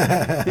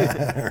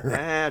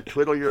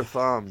 Twiddle your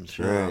thumbs.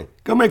 You know.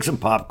 Go make some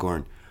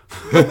popcorn.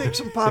 Go make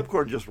some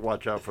popcorn. Just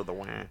watch out for the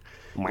wah.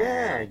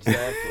 Yeah,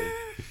 exactly.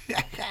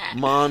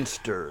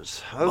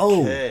 Monsters.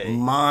 Okay. Oh,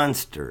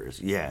 monsters.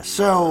 Yeah.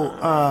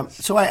 So,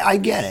 so I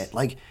get it.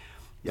 Like,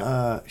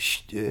 the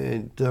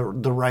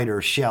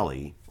writer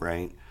Shelley,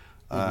 right?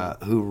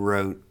 Who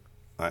wrote.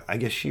 I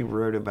guess she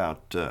wrote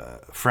about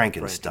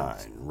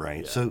Frankenstein,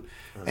 right? Yeah. So,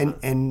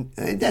 and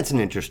that's an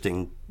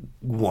interesting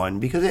one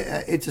because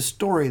it's a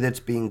story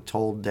that's being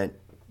told that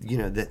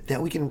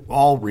that we can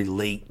all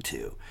relate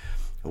to,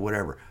 or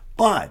whatever.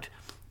 But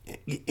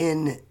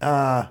in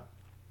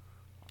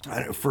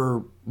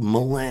for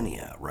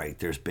millennia, right?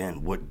 There's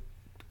been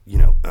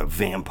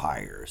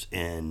vampires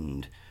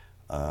and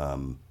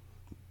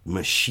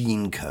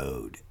machine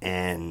code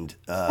and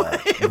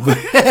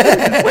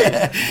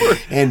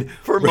and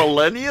for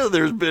millennia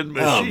there's been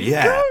machine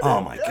code. Oh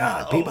my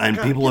God,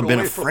 people have been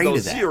afraid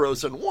of that.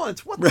 Zeros and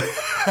ones. What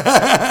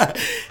the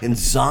and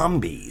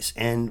zombies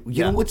and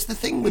what's the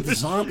thing with the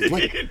zombies?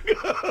 Like...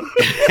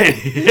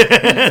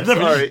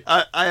 Sorry,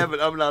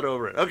 I'm not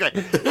over it. Okay,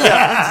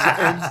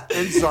 yeah,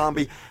 and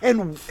zombie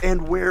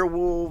and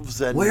werewolves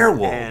and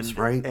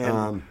right?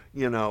 And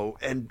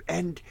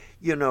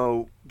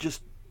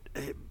just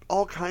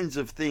all kinds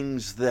of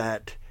things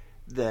that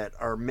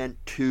are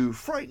meant to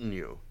frighten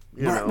you.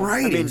 Right,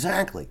 I mean,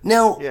 exactly.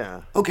 Now,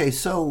 okay,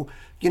 so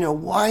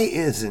why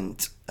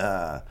isn't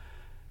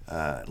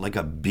like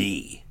a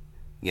bee,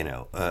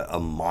 a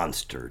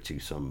monster to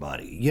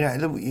somebody?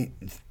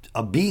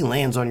 A bee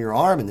lands on your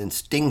arm and then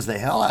stings the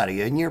hell out of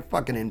you, and you're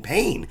fucking in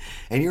pain,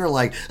 and you're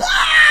like,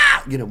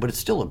 ah, but it's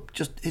still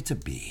it's a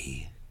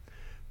bee,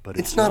 but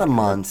it's not a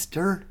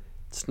monster.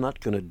 It's not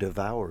going to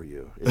devour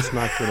you. It's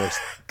not going to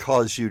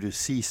cause you to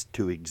cease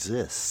to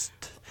exist.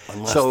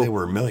 Unless there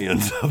were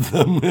millions of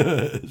them.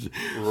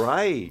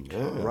 Right,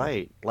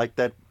 right. Like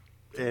that,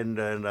 and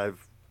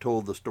I've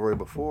told the story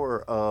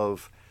before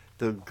of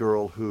the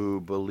girl who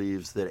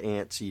believes that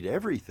ants eat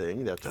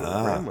everything. That's what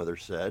her grandmother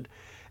said.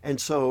 And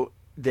so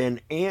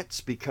then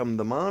ants become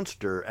the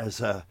monster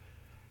as a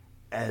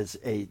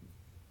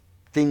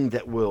thing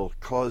that will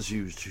cause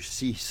you to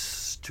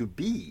cease to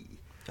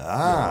be.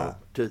 That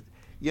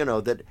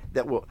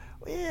will.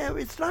 Yeah,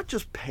 it's not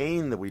just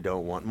pain that we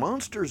don't want.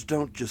 Monsters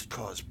don't just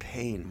cause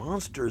pain.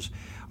 Monsters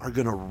are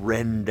going to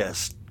rend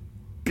us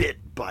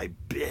bit by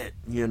bit,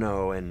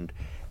 and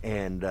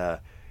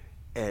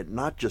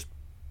not just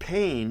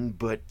pain,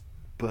 but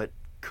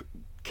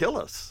kill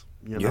us.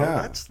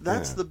 That's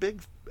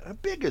the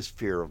biggest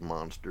fear of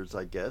monsters,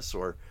 I guess.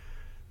 Or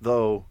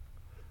though,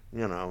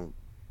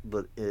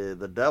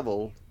 the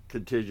devil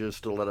continues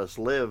to let us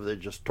live, it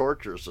just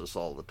tortures us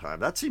all the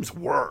time. That seems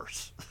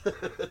worse.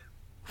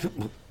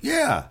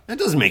 Yeah, that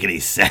doesn't make any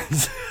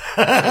sense.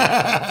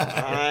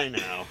 I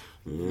know.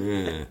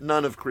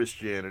 None of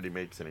Christianity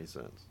makes any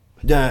sense.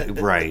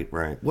 Right.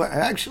 Well,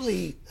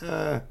 actually,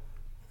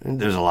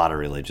 there's a lot of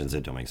religions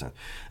that don't make sense.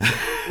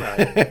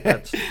 Right.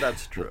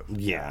 That's true.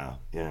 Yeah.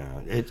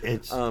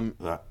 It's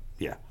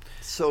yeah.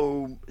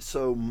 So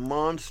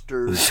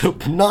monsters. So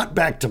not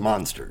back to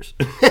monsters.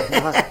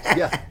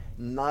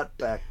 Not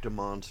back to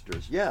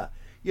monsters. Yeah,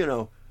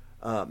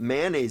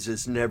 mayonnaise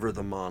is never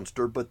the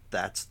monster, but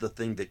that's the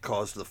thing that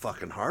caused the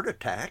fucking heart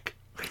attack.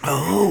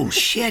 Oh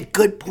shit!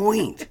 Good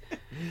point.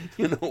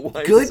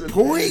 Why? Good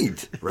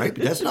point. Right,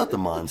 but that's not the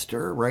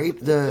monster, right?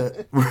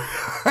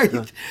 I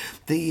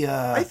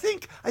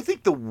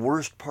think the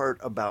worst part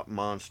about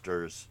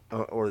monsters,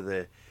 or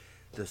the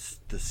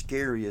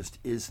scariest,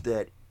 is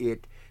that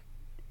it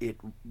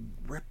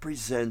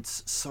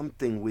represents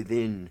something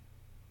within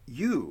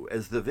you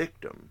as the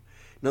victim.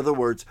 In other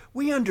words,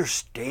 we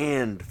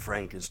understand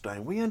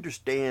Frankenstein. We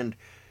understand,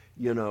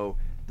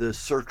 the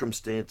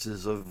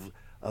circumstances of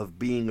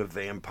being a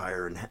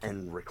vampire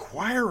and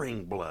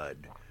requiring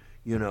blood,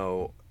 and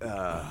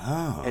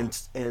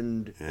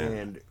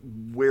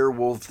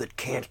werewolves that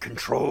can't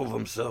control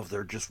themselves.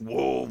 They're just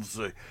wolves,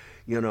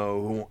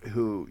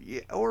 who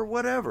or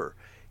whatever,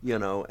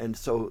 And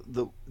so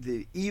the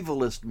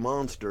evilest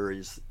monster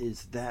is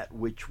that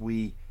which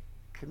we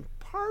can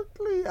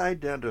partly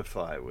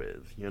identify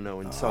with,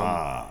 in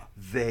some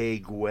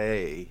vague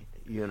way,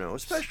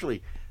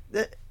 especially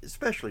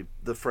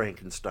the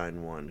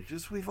Frankenstein one,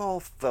 because we've all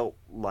felt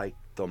like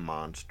the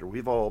monster.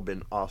 We've all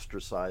been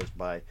ostracized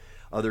by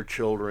other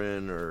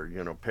children or,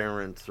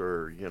 parents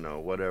or,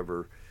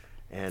 whatever.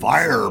 And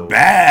Fire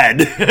bad.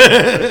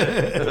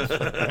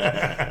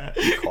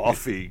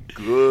 Coffee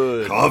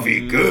good.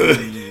 Coffee good.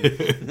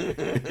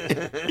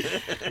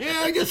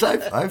 Yeah, I guess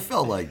I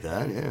felt like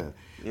that, yeah.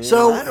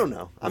 So I don't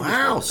know.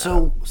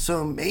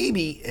 So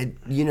maybe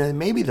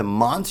maybe the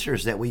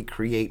monsters that we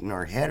create in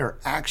our head are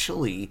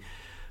actually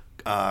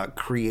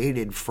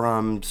created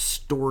from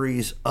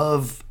stories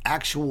of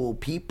actual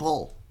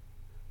people,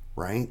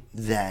 right?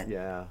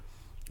 That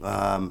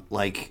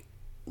like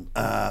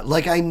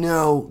I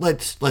know.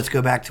 Let's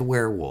go back to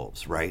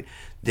werewolves, right?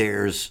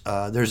 There's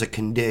a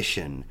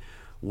condition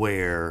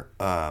where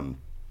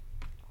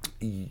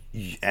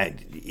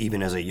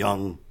even as a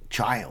young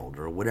child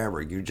or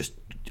whatever, you're just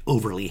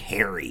overly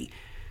hairy.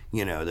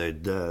 You know,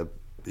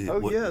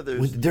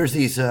 there's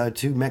these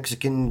two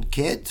Mexican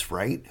kids,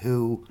 right?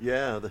 Who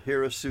the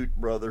Hirosuit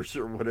brothers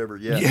or whatever.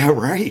 Yeah,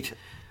 right.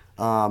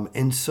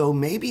 And so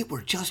maybe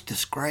we're just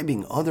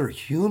describing other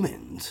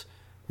humans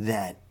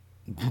that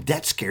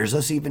scares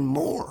us even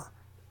more.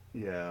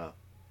 Yeah.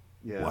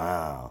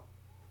 Wow.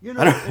 You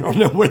know, I don't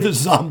know where the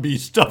zombie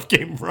stuff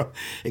came from,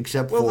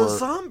 except for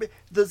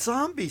the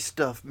zombie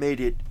stuff made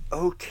it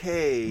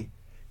okay.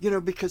 You know,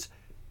 because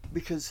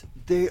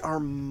they are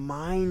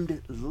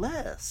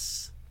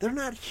mindless. They're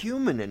not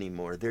human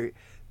anymore.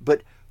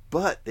 But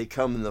they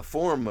come in the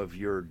form of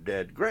your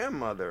dead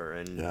grandmother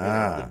and you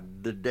know,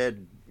 the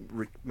dead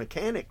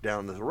mechanic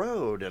down the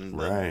road and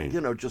right.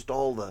 Just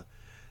all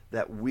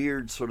that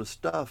weird sort of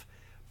stuff.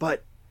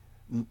 But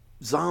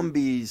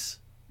zombies,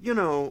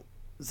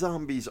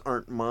 zombies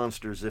aren't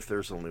monsters if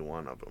there's only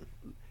one of them.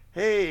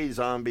 Hey,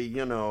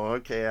 zombie,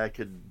 okay, I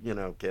could,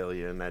 kill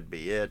you and that'd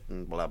be it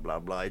and blah, blah,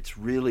 blah. It's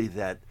really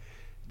that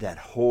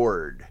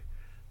horde,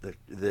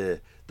 the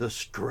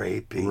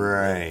scraping,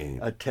 right,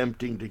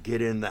 attempting to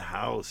get in the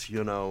house,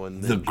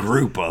 and the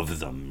group of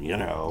them,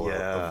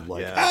 yeah,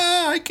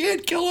 I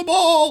can't kill them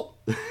all.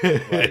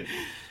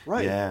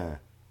 Right. Yeah.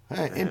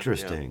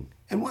 Interesting. Yeah.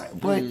 And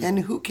and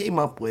who came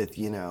up with,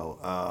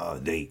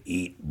 they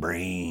eat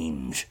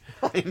brains?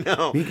 I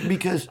know.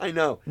 Because I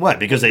know. What?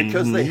 Because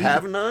they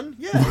have none?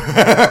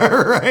 Yeah.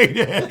 Right.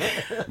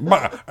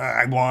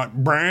 I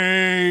want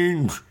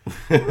brains.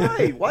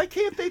 Right. Why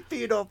can't they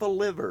feed off of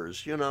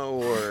livers,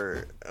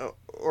 or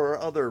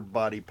other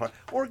body parts,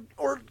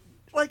 or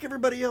like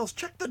everybody else,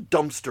 check the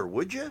dumpster,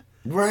 would you?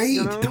 Right.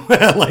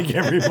 Like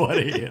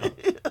everybody else.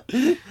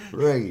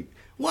 Right.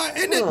 Well,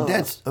 and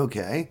that's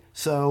okay.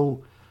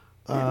 So.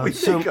 We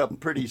make up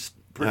pretty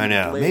I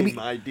know. lame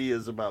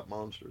ideas about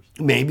monsters.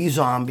 Maybe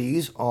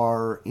zombies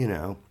are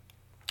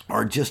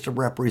just a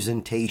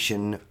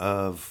representation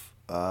of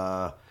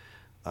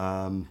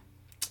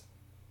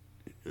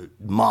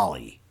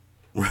Molly,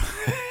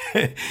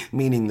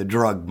 meaning the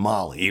drug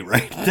Molly,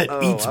 right? That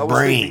eats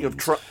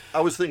brains. I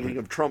was thinking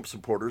of Trump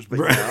supporters, but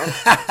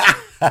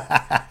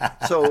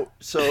so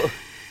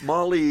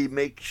Molly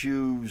makes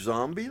you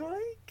zombie-like?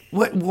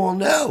 What? Well,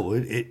 no,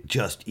 it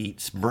just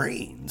eats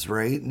brains,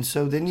 right? And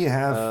so then you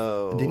have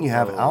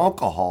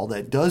alcohol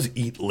that does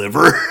eat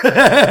liver.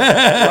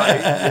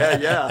 Right?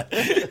 Yeah.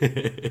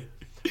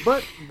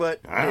 But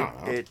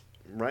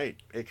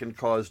it can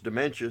cause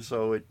dementia,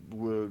 so it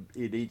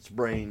eats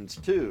brains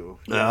too.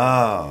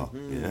 Oh,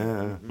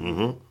 yeah.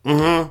 Mm-hmm.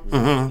 Mm-hmm.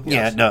 Mm-hmm.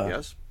 Yes, yeah. No.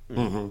 Yes.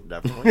 Mm-hmm.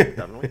 Definitely.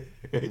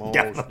 Most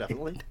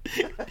definitely.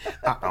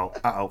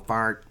 Uh-oh,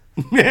 fart.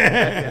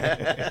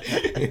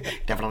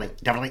 Definitely.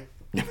 Definitely.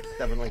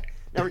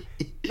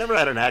 Never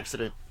had an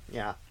accident.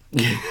 Yeah.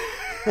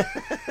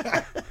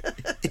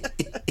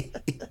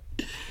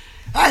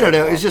 I don't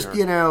know. It's just,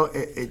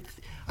 I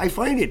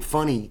find it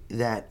funny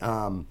that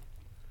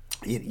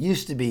it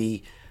used to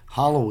be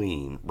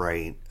Halloween,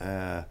 right?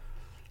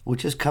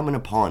 Which is coming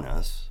upon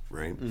us,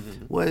 right?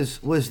 Mm-hmm.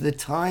 Was the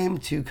time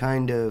to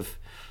kind of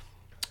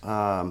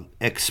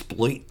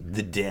exploit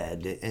the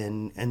dead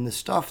and the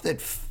stuff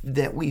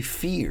that we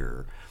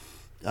fear.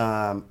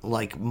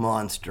 Like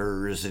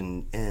monsters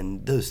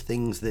and those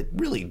things that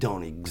really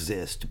don't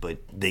exist, but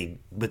they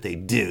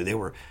do. They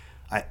were,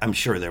 I'm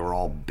sure they were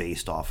all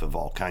based off of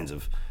all kinds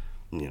of,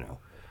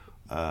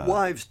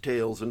 wives'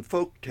 tales and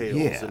folk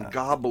tales and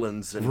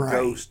goblins and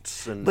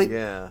ghosts and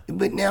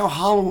But now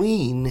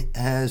Halloween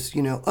has,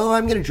 I'm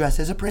going to dress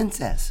as a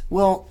princess.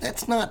 Well,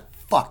 that's not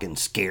fucking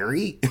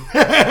scary.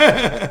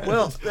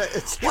 Well,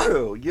 it's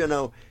true,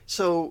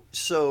 So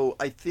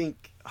I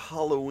think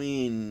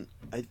Halloween.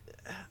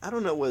 I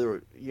don't know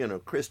whether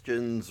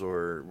Christians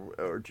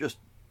or just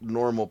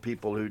normal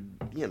people who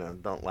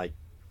don't like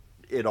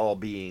it all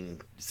being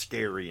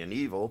scary and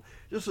evil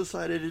just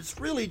decided it's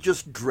really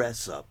just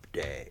dress up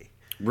day,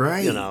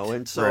 right?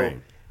 And so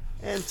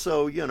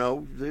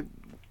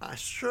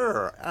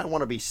sure, I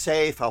want to be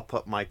safe. I'll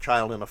put my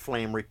child in a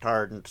flame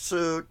retardant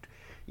suit,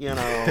 and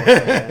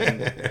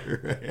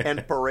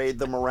parade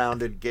them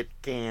around and get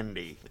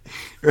candy.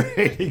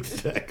 Right,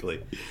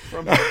 exactly.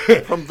 From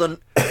the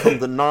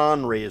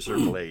non-razor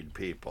blade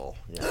people.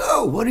 Yeah.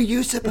 Oh, what are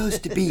you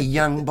supposed to be,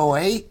 young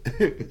boy?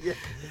 Yeah.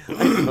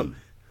 I know.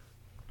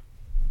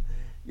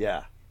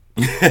 Yeah.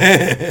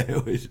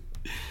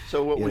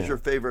 So what was your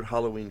favorite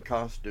Halloween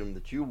costume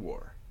that you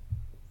wore?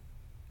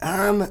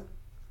 I don't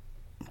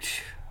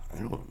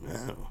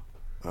know.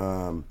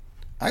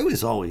 I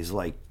was always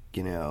like, I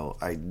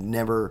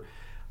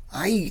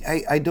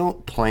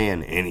don't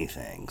plan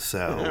anything,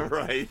 so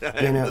right.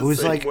 It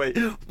was like way.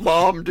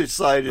 Mom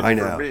decided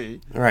for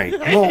me. Right.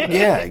 Well,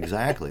 yeah,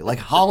 exactly. Like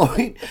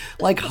Halloween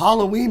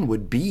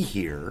would be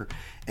here,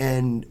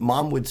 and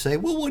Mom would say,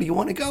 "Well, what do you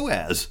want to go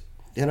as?"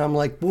 And I'm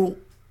like, "Well,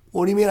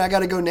 what do you mean I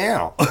got to go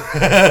now?"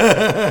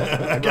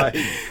 Right.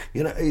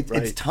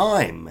 It's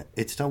time.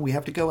 It's time. We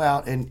have to go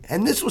out,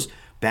 and this was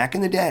back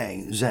in the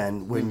day,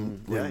 Zen,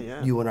 when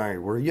yeah. you and I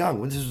were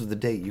young, this was the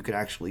day you could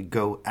actually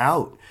go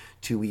out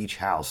to each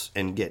house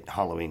and get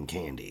Halloween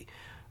candy.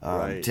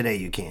 Right. Today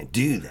you can't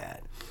do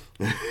that.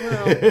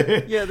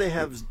 Well, yeah, they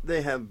have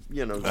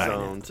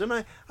zones, and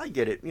I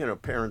get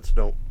it. Parents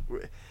don't.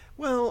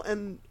 Well,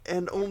 and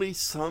only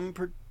some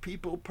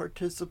people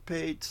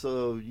participate.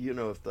 So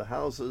if the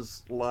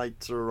house's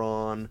lights are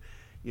on,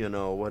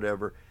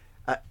 whatever.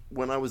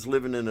 When I was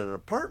living in an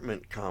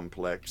apartment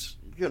complex,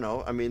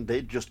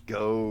 they'd just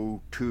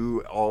go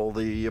to all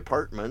the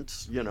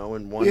apartments,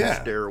 in one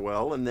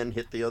stairwell, and then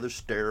hit the other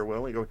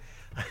stairwell and go.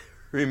 I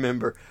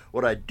remember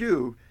what I'd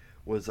do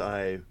was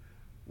I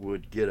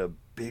would get a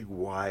big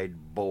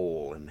wide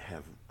bowl and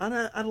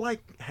I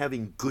like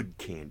having good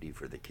candy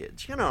for the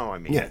kids. You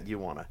want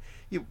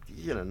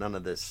to, none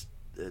of this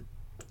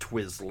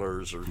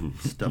Twizzlers or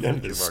stuff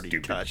that you've already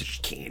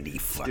touched. Candy,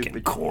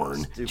 fucking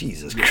corn.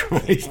 Jesus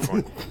Christ.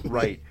 Corn.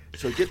 Right.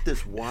 So get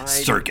this wide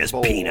circus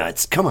bowl.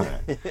 Peanuts. Come on.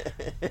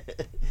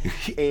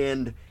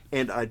 and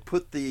I'd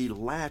put the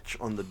latch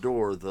on the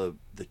door, the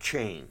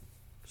chain,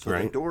 so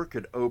the door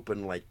could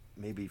open like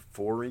maybe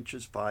 4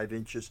 inches, 5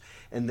 inches,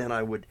 and then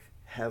I would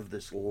have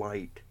this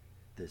lamp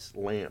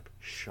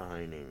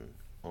shining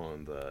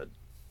on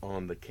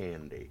the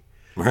candy.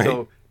 Right.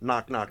 So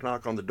knock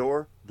on the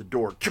door. The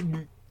door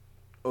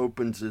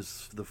opens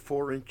as the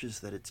 4 inches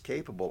that it's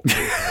capable.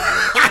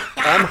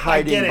 I'm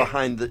hiding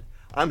behind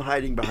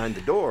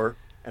the door,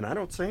 and I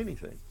don't say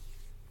anything.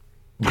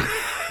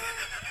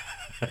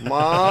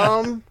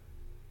 Mom,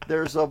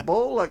 there's a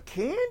bowl of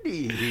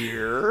candy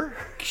here.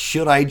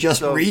 Should I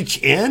just reach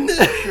in?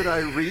 Should I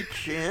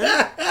reach in?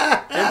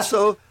 And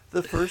so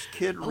the first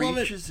kid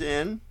reaches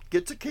in,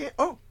 gets a can.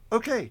 Oh,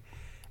 okay.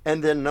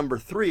 And then number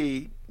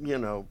 3,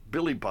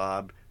 Billy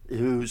Bob,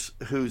 who's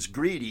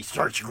greedy,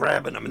 starts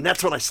grabbing them, and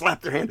that's when I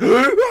slap their hand.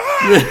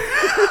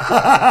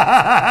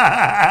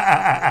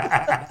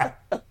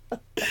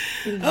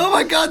 Oh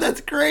my God,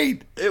 that's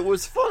great. It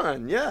was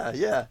fun.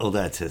 Yeah. Oh,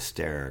 that's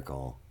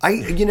hysterical.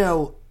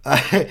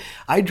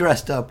 I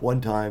dressed up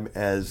one time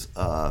as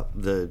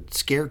the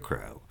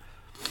Scarecrow.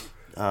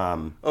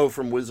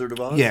 From Wizard of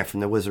Oz? Yeah,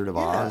 from the Wizard of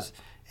Oz.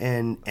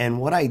 And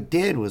what I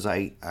did was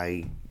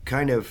I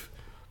kind of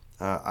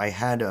I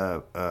had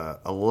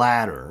a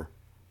ladder,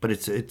 but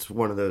it's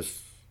one of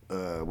those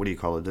what do you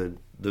call it,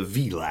 the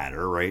V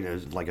ladder, right?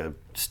 It's like a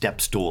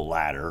step stool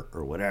ladder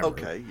or whatever.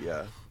 Okay,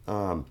 yeah.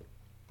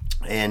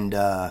 And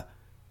I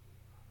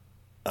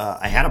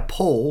had a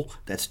pole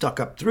that stuck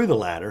up through the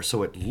ladder,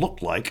 so it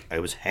looked like I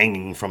was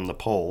hanging from the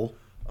pole.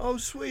 Oh,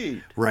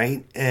 sweet!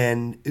 Right,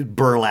 and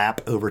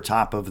burlap over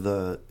top of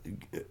the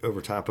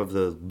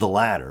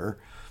ladder.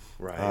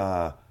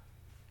 Right.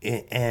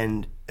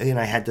 And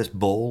I had this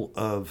bowl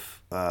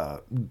of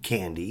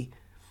candy,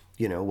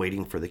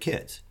 waiting for the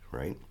kids.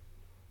 Right,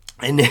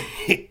 and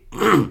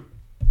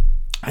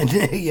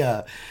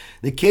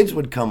the kids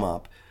would come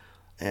up,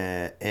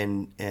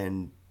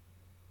 and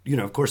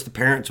of course, the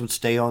parents would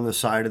stay on the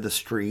side of the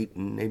street,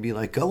 and they'd be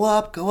like, go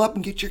up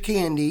and get your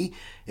candy.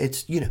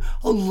 It's,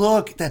 oh,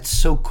 look, that's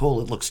so cool.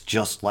 It looks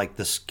just like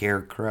the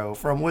Scarecrow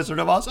from Wizard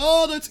of Oz.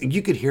 Oh,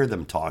 you could hear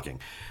them talking,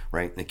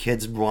 right? And the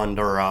kids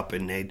wander up,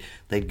 and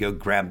they'd go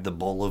grab the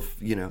bowl of,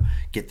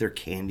 get their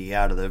candy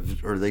out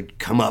of or they'd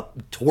come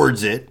up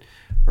towards it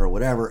or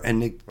whatever.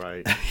 And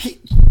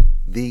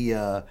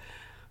the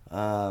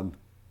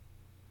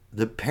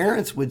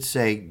parents would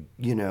say,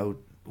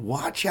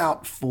 watch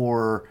out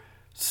for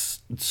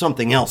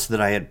something else that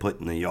I had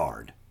put in the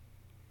yard,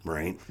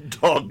 right?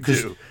 Dog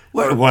do.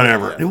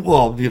 Whatever. Yeah.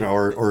 Well,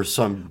 or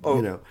some,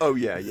 Oh,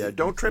 yeah.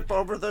 Don't trip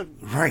over the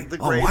right. The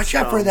Watch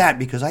out for that,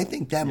 because I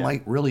think that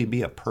might really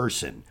be a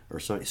person or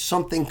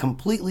something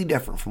completely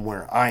different from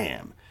where I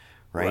am,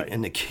 right?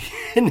 And the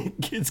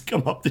kids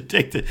come up to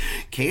take the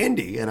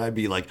candy, and I'd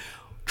be like,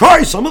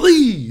 try some of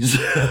these,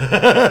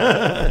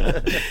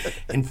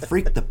 and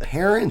freak the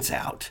parents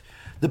out.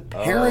 The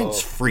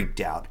parents freaked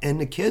out, and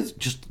the kids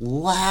just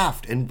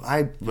laughed. And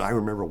I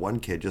remember one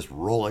kid just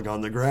rolling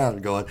on the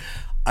ground going,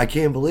 I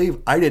can't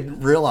believe I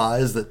didn't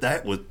realize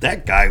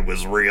that guy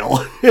was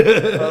real.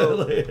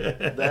 Oh,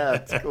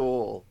 that's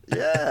cool.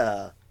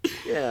 Yeah.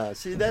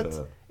 See,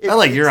 I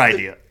like your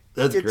idea.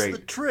 That's great.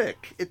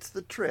 It's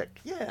the trick.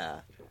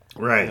 Yeah.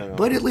 Right.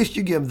 But at least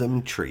you give them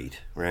a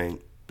treat,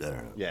 right?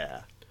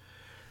 Yeah.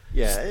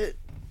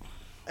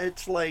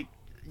 It's like,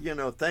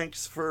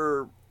 thanks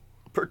for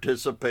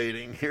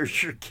participating,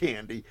 here's your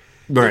candy,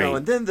 right?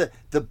 And then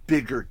the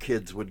bigger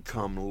kids would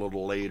come a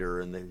little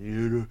later, and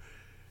then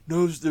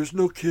no, there's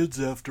no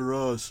kids after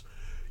us.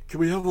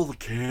 Can we have all the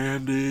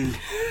candy?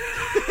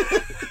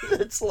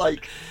 It's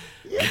like,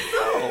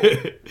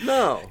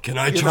 no. Can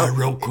I try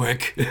real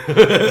quick?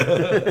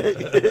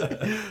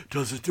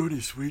 Does it do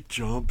any sweet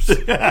jumps?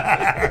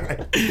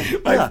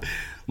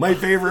 My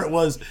favorite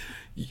was,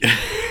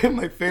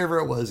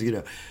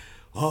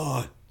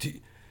 oh, do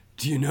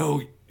you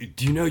know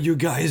you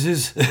guys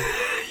is?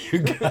 You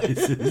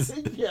guys is.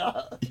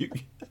 Yeah.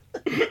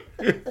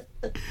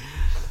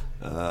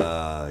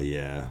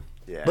 Yeah.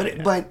 Yeah.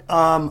 But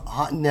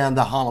now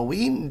the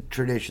Halloween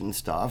tradition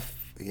stuff,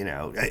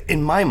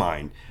 in my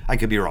mind, I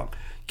could be wrong,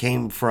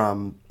 came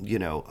from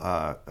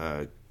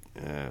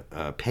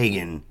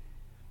pagan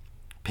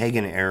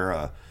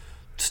era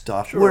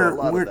stuff. Sure, a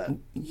lot of that.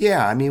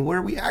 Yeah, I mean,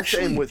 where we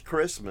actually Same with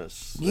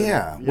Christmas.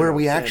 Yeah, and, where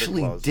we Santa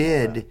actually Claus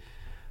and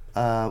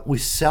all did, we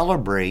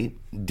celebrate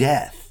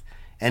death.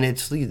 And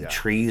it's the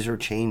trees are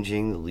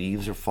changing, the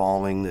leaves are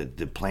falling,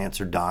 the plants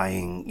are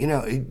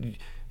dying,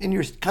 and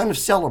you're kind of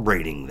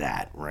celebrating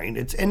that, right?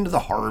 It's end of the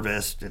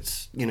harvest.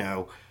 It's,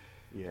 Yeah.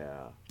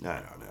 I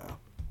don't know.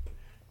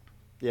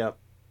 Yeah.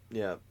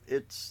 Yeah.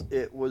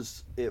 It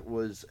was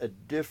a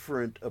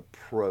different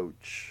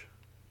approach,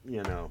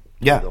 Yeah. to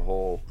the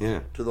whole,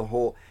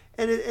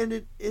 and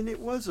it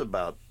was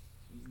about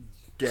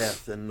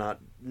death and not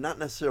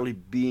necessarily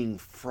being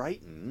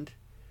frightened,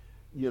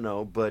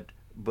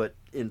 but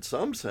in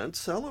some sense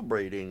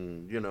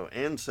celebrating,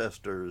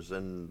 ancestors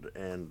and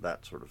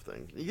that sort of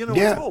thing.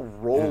 It's all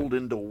rolled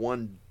into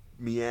one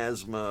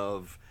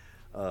miasma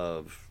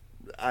of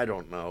I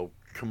don't know,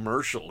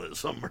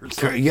 commercialism or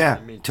something. Yeah,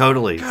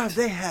 totally. God,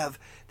 they have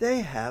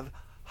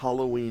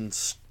Halloween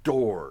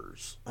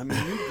stores. I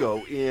mean, you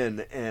go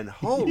in and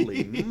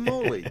holy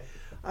moly.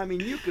 I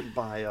mean, you could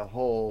buy a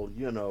whole,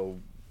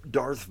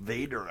 Darth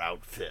Vader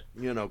outfit,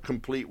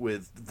 complete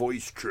with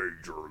voice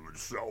changer that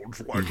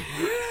sounds like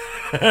this.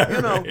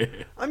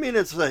 I mean,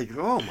 it's like,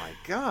 oh my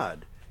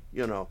God,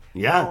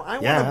 Yeah, I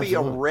want to be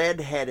a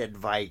red-headed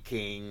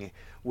Viking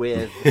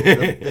with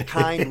the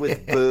kind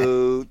with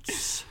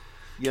boots,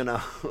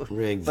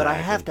 Exactly. But I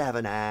have to have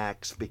an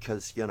axe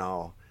because,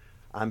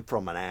 I'm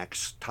from an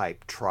axe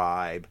type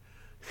tribe.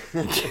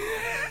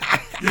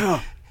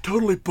 Yeah,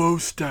 totally bow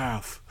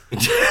staff.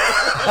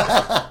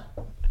 Yeah.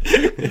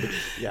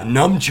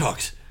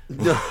 Nunchucks.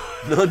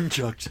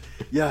 Nunchucks.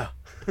 Yeah.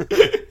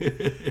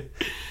 They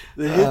hit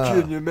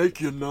you and they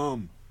make you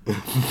numb.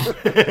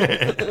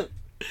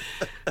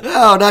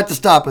 Oh, not to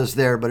stop us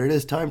there, but it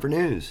is time for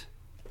news.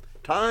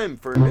 Time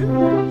for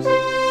news.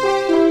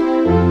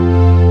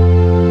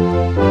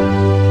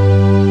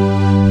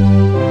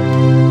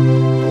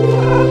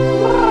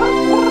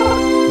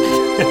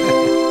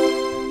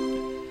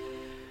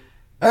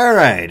 All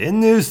right, in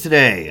news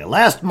today.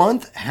 Last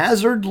month,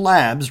 Hazard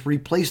Labs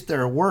replaced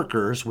their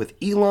workers with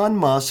Elon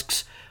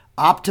Musk's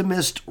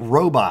Optimus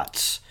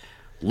robots,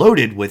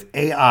 loaded with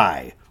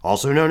AI,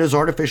 also known as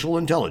artificial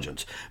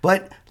intelligence.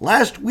 But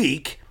last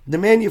week, the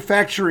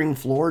manufacturing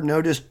floor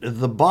noticed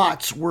the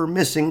bots were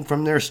missing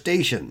from their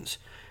stations.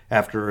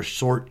 After a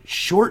short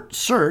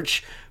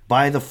search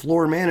by the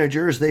floor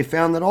managers, they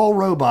found that all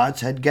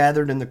robots had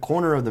gathered in the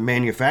corner of the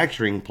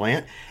manufacturing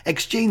plant,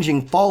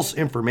 exchanging false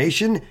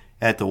information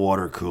at the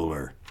water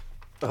cooler.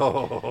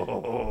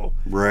 Oh.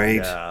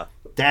 Right? Yeah.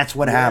 That's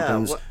what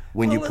happens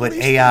when you at put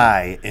least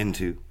AI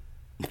into...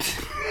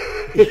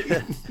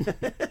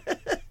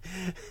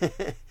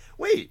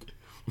 Wait.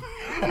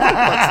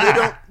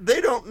 Robots,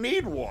 they don't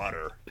need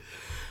water.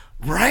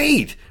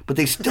 Right. But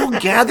they still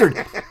gathered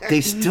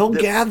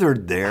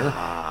there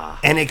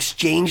and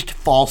exchanged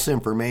false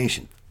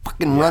information.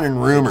 Fucking running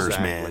rumors,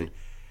 man.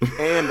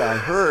 And I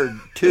heard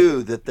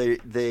too that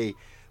they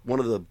one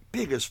of the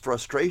biggest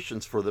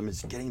frustrations for them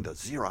is getting the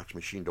Xerox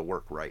machine to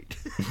work right.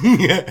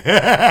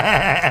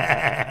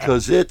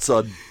 Because it's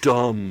a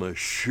dumb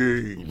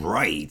machine.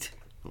 Right.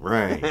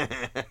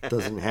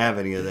 Doesn't have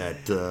any of that,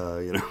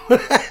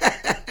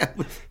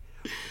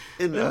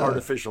 in the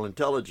artificial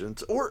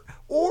intelligence, or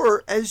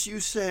as you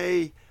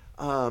say,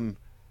 what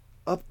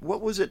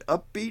was it?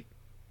 Upbeat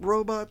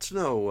robots?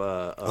 No,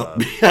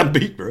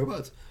 Upbeat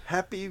robots.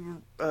 Happy,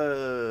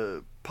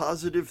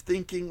 positive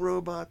thinking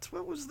robots.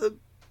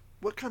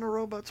 What kind of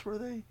robots were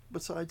they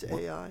besides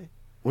AI?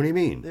 What do you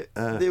mean?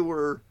 They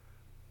were.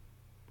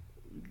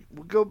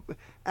 Go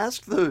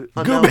ask the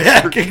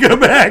announcer. Go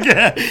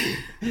back.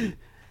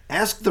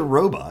 Ask the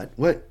robot.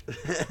 What?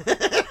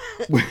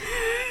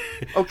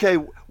 Okay,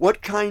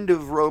 what kind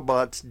of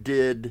robots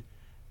did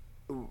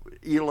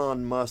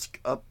Elon Musk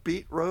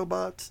Upbeat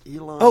robots?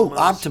 Musk?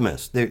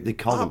 Optimus. They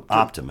call them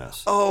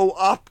Optimus. Oh,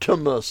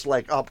 Optimus,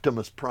 like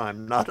Optimus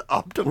Prime, not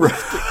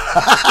optimistic.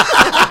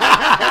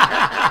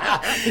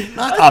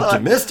 Not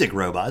optimistic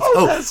robots.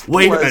 That's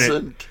wait pleasant.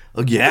 a minute.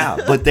 Oh, yeah,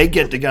 but they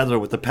get together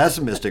with the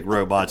pessimistic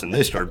robots and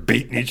they start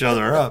beating each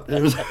other up.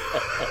 Yeah,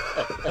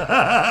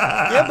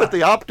 but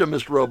the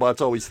optimist robots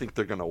always think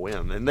they're going to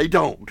win, and they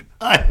don't.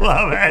 I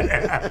love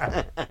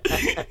it.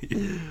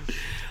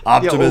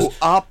 Optimus. Yeah,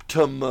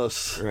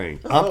 Optimus.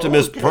 Right.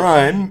 Optimus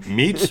Prime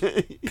meets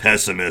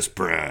Pessimist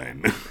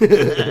Prime.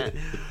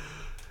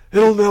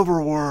 It'll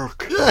never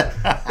work.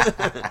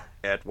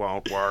 It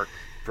won't work.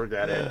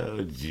 Forget it.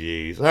 Oh,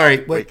 jeez. All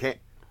right. We can't.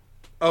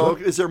 Oh,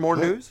 is there more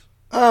news?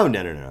 Oh,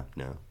 no.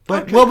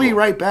 But Okay, we'll be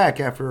right back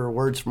after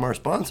words from our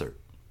sponsor.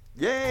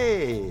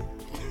 Yay!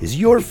 Is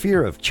your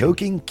fear of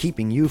choking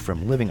keeping you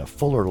from living a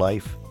fuller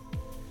life?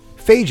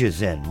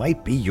 Phagogen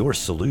might be your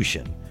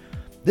solution.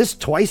 This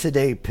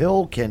twice-a-day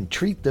pill can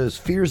treat those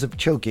fears of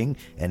choking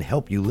and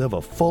help you live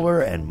a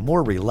fuller and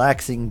more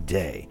relaxing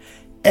day.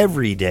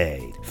 every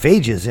day.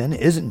 Phagizin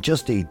isn't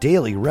just a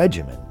daily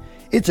regimen,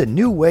 it's a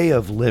new way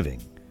of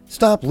living.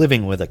 Stop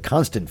living with a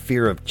constant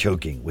fear of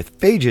choking with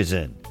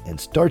Phagizin and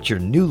start your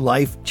new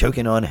life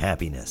choking on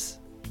happiness.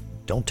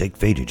 Don't take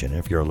Phagizin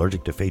if you're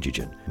allergic to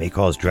Phagizin. May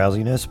cause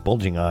drowsiness,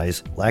 bulging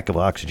eyes, lack of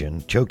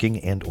oxygen,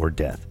 choking, and or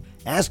death.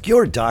 Ask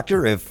your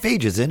doctor if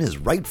Phagizin is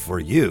right for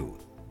you.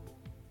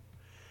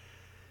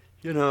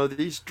 You know,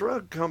 these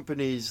drug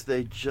companies,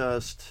 they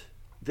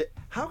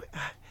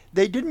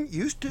didn't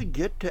used to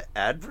get to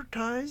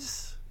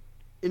advertise,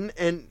 and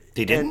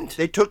They didn't?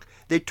 And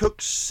they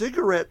took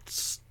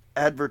cigarettes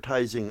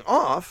advertising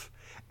off,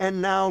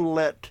 and now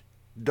let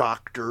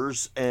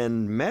doctors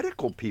and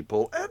medical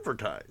people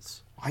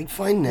advertise. I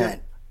find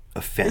that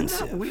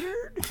offensive. Isn't that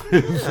weird?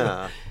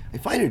 Yeah. I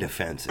find it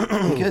offensive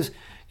because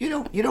you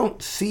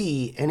don't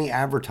see any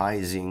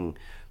advertising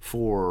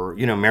for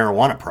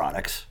marijuana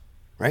products,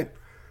 right?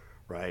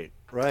 Right.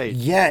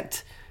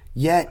 Yet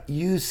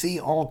you see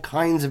all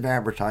kinds of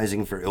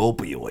advertising for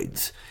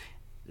opioids.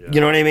 Yeah.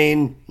 You know what I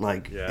mean?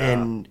 Like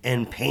and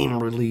pain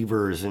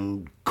relievers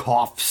and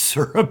cough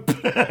syrup.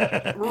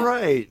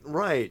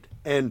 Right.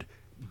 And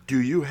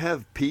do you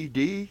have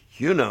PD?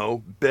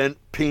 Bent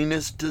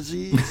penis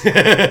disease. My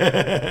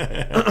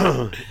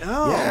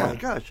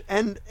gosh.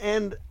 And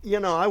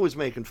I was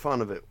making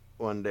fun of it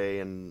one day,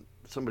 and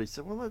somebody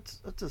said, "Well,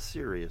 that's a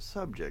serious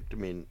subject." I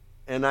mean,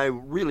 and I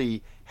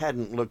really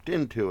hadn't looked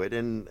into it,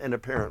 and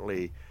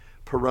apparently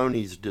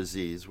Peyronie's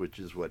disease, which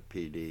is what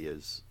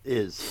PD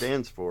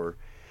stands for,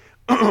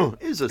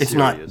 is a it's serious.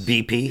 Not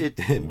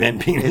BP,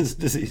 bent penis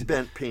disease.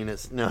 Bent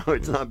penis. No,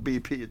 it's not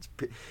BP. It's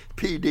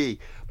PD.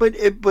 But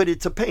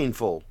it's a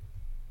painful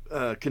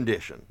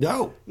condition.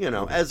 No.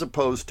 As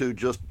opposed to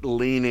just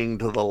leaning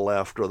to the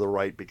left or the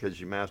right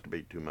because you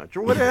masturbate too much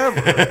or whatever.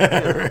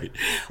 Right.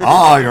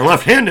 Ah, you're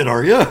left-handed,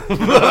 are you?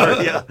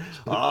 Yeah.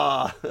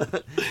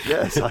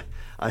 Yes.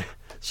 I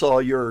saw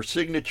your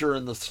signature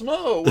in the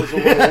snow was a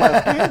little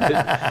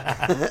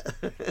left-handed.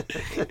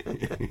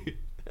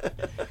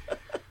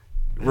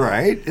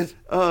 Right.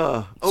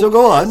 So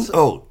go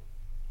on.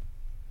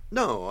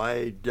 No,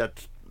 I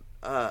got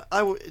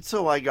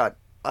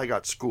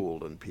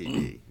schooled in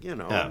PD,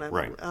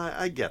 right.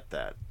 I get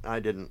that. I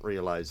didn't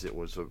realize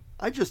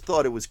I just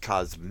thought it was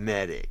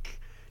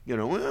cosmetic.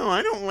 Well,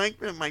 I don't like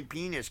that my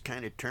penis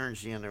kind of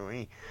turns the other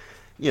way.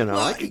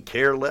 I could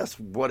care less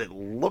what it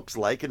looks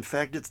like. In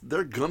fact,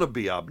 they're gonna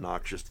be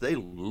obnoxious. They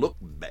look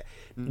bad.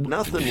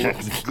 Nothing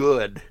looks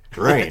good.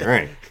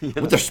 Right.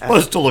 But they're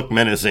supposed to look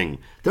menacing.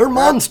 They're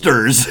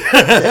monsters.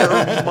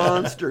 They're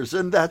monsters,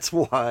 and that's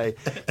why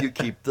you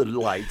keep the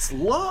lights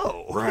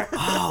low. Right.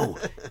 Oh,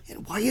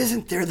 and why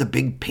isn't there the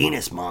big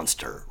penis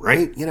monster?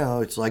 Right.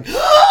 It's like.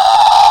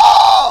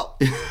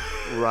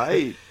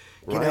 Right.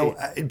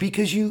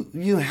 Because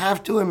you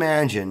have to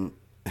imagine.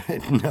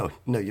 No,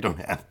 you don't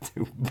have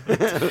to.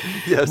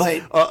 Yes.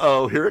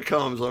 Here it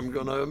comes. I'm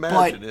going to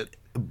imagine it.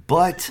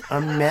 But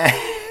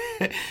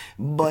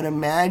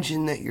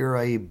imagine that you're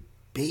a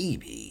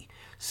baby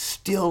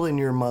still in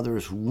your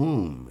mother's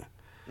womb.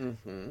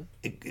 Mm-hmm.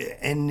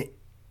 And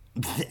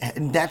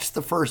that's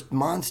the first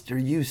monster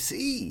you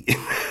see.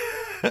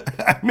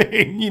 I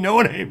mean, you know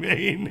what I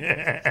mean?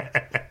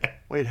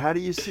 Wait, how do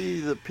you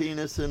see the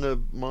penis in a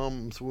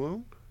mom's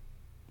womb?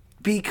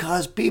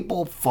 Because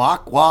people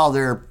fuck while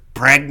they're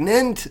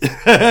pregnant.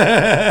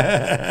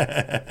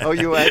 Oh,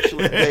 you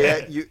actually?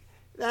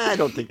 I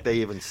don't think they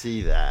even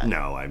see that.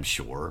 No, I'm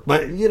sure,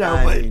 but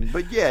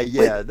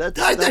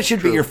that should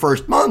true. be your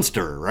first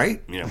monster,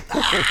 right?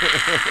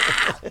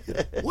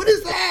 What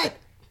is that?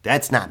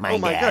 That's not my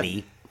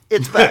daddy. God.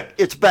 It's back.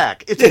 It's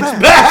back. It's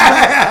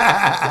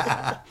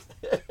back.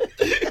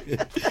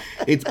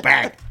 It's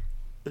back.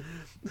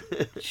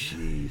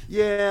 Jeez.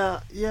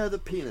 Yeah, the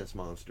penis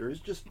monster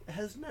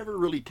has never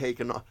really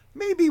taken off.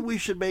 Maybe we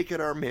should make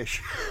it our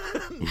mission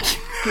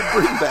to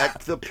bring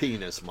back the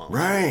penis monster.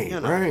 Right,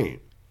 right.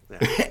 Yeah.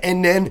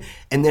 And then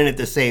at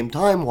the same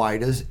time, why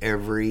does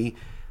every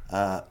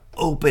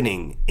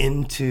opening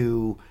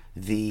into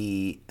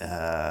the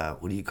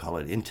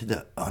into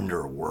the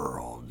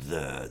underworld,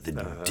 the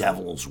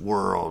devil's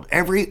world,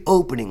 every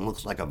opening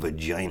looks like a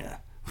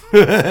vagina?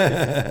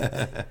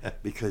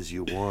 Because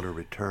you want to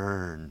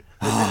return.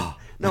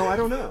 No, I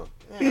don't know.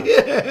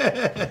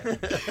 Yeah.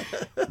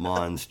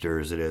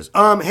 Monsters it is.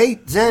 Hey,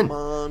 Zen.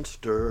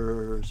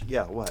 Monsters.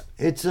 Yeah, what?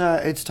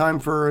 It's time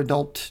for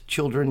adult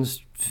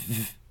children's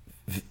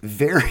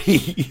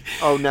very...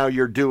 Oh, now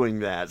you're doing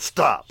that.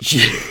 Stop.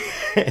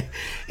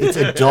 It's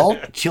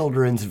adult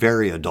children's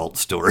very adult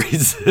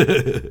stories.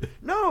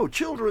 No,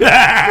 children's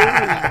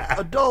very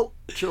adult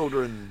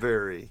children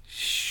very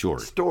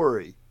short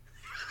story.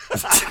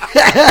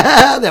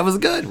 That was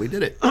good. We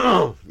did it.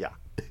 Yeah.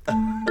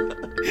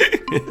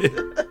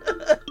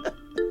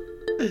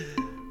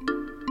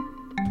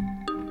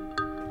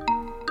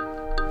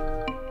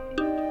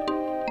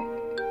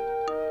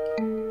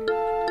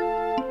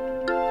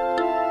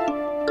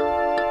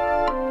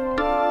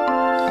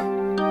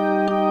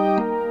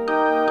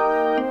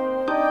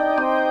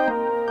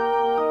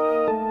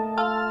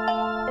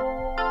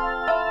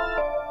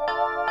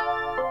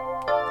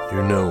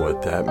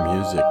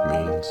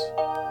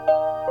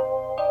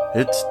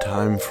 It's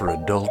time for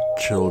adult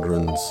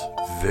children's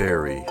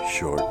very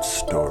short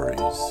stories.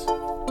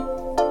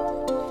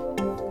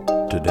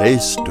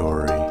 Today's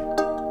story,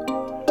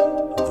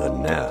 The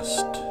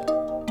Nest.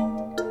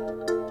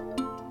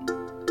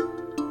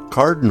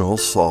 Cardinal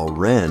saw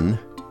Wren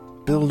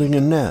building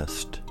a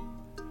nest.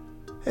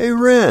 "Hey,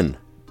 Wren,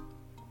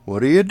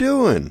 what are you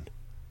doing?"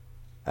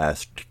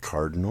 asked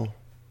Cardinal.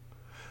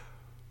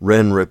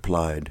 Wren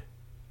replied,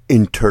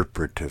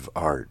 "Interpretive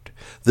art.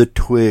 The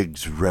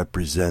twigs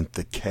represent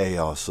the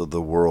chaos of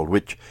the world,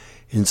 which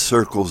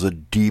encircles a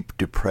deep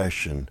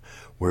depression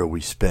where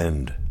we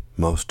spend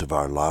most of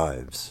our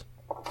lives."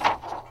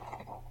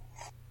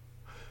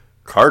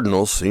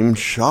 Cardinal seemed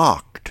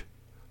shocked.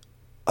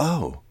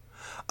 "Oh,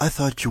 I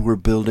thought you were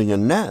building a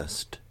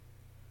nest."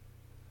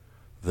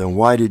 "Then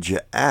why did you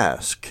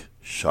ask?"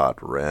 shot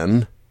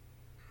Wren.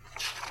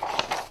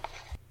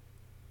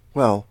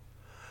 "Well,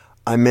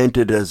 I meant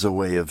it as a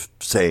way of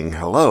saying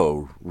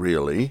hello,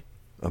 really,"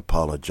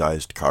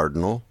 apologized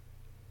Cardinal.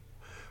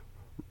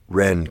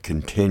 Wren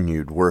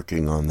continued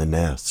working on the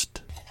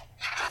nest.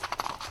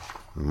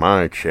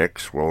 "My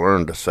chicks will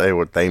learn to say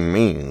what they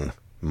mean,"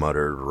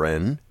 muttered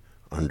Wren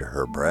under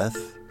her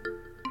breath.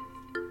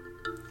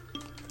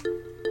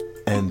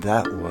 And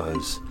that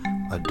was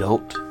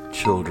Adult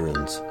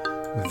Children's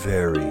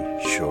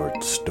Very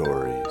Short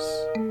Stories.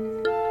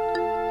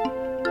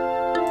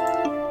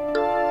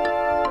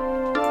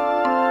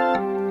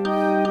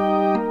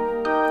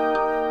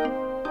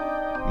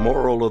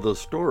 Moral of the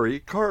story,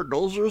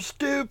 cardinals are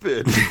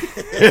stupid.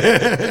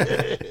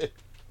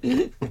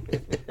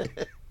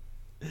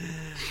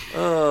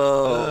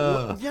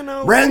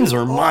 Wrens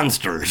are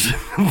monsters.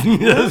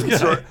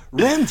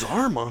 Wrens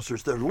are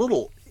monsters. They're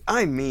little.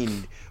 I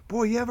mean,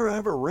 boy, you ever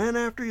have a wren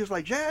after you? It's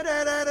like, what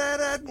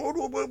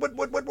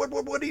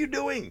are you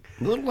doing?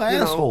 Little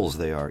assholes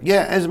they are.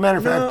 Yeah, as a matter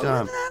of fact,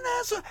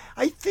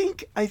 I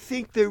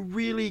think they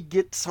really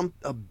get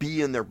a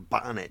bee in their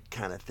bonnet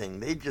kind of thing.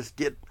 They just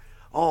get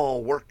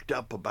all worked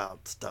up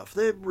about stuff.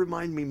 They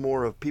remind me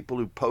more of people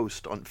who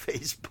post on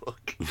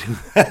Facebook.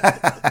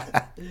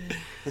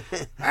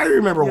 I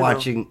remember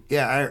watching.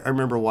 Yeah, I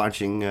remember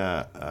watching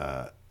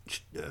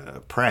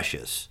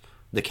Precious,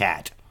 the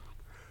cat.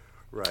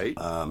 Right.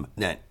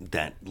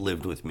 That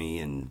lived with me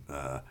and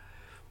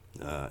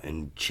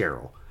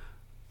Cheryl,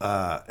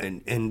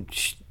 and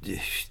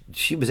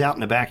she was out in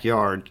the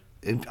backyard.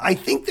 And I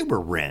think there were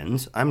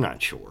wrens. I'm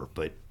not sure,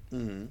 but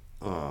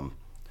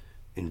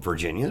in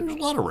Virginia, there's a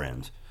lot of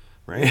wrens,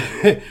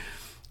 right?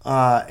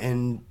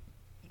 And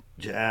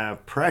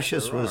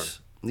Precious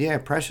was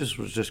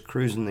just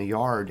cruising the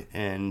yard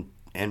and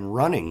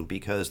running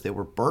because there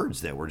were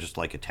birds that were just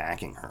like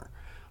attacking her.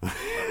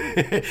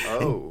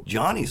 Oh.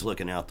 Johnny's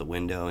looking out the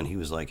window and he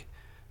was like,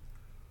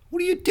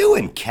 "What are you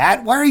doing,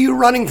 cat? Why are you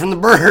running from the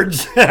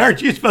birds?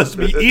 Aren't you supposed to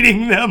be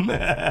eating them?"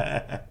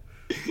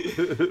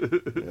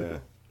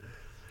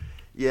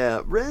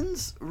 Yeah,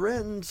 wrens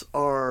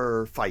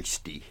are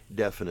feisty,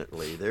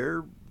 definitely.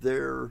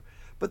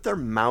 But they're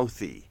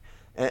mouthy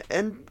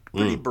and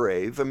pretty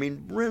brave. I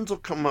mean, wrens will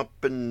come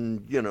up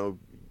and,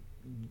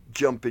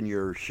 jump in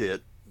your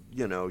shit,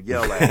 yell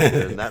at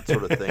you and that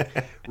sort of thing.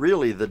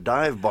 Really, the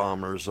dive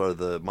bombers are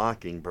the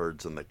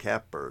mockingbirds and the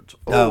catbirds.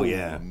 Oh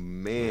yeah.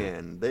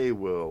 Man, they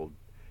will,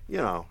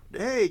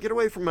 hey, get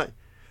away from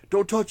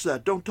don't touch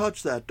that, don't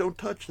touch that, don't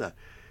touch that.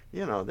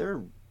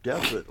 They're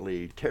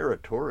definitely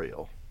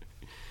territorial.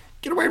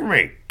 Get away from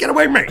me! Get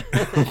away from me!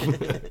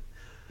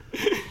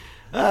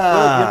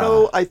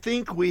 Well, I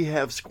think we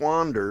have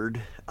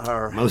squandered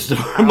our most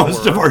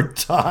of our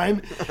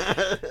time.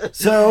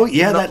 So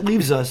that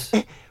leaves us.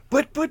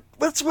 But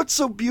that's what's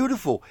so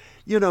beautiful.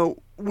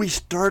 We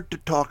start to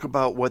talk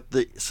about what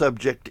the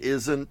subject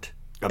isn't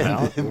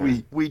about.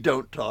 And we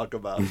don't talk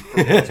about it for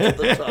most of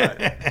the time.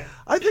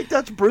 I think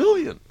that's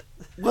brilliant.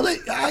 Well,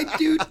 I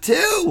do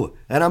too,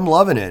 and I'm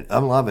loving it.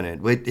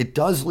 It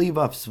does leave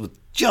us with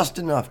just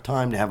enough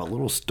time to have a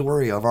little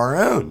story of our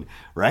own,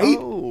 right?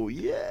 Oh,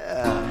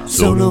 yeah.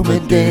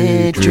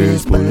 Solamente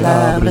tres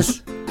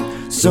palabras.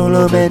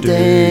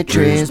 Solamente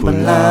tres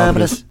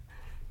palabras.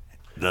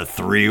 The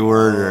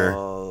three-worder.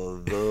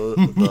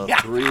 The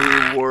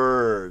 3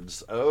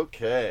 words.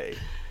 Okay.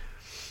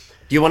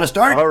 Do you want to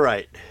start? All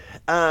right.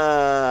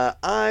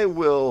 I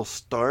will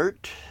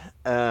start.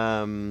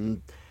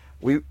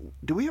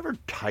 Do we ever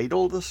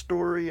title the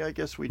story? I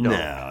guess we don't.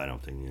 No, I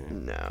don't think so.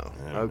 No.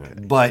 Okay.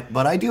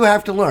 But I do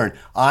have to learn.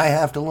 I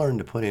have to learn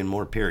to put in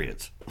more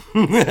periods.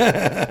 Because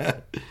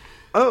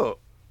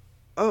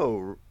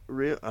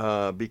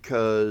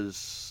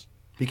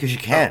you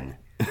can.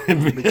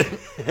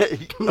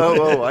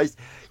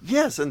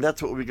 Yes, and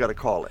that's what we got to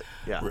call it.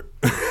 Yeah.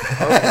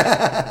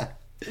 Okay.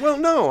 Well,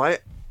 no,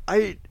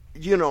 I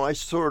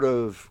sort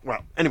of.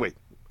 Well, anyway.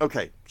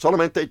 Okay.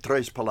 Solamente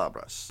tres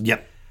palabras.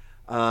 Yep.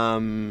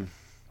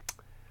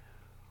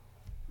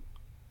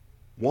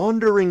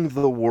 Wandering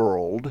the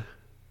world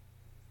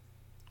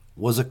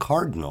was a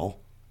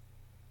cardinal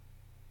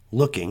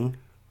looking.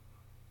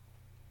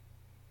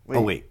 Wait.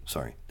 Oh, wait.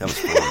 Sorry. That was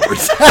 4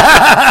 words.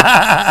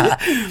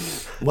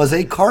 Was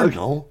a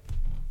cardinal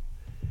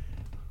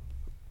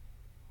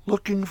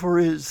looking for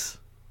his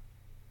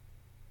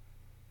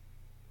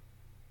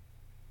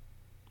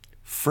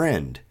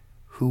friend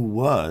who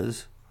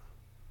was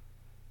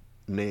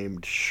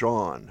named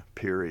Sean,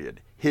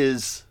 period.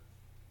 His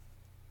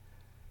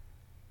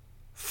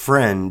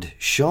friend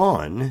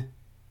Sean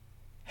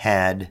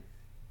had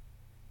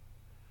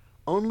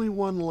only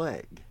one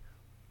leg,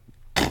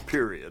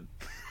 period.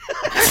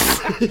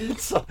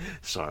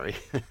 Sorry.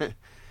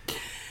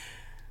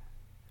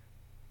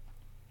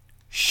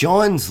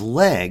 Sean's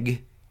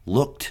leg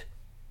looked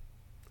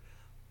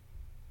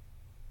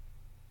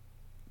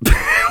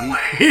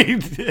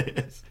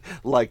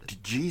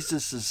like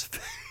Jesus's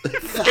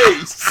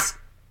face.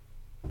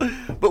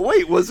 But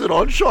wait, was it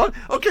on Sean?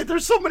 Okay,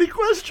 there's so many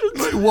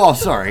questions. well,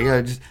 sorry.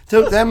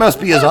 So that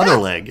must be his other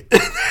leg.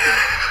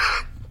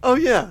 Oh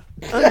yeah.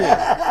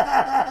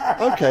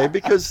 Okay,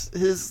 because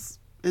his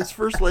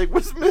first leg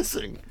was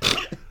missing.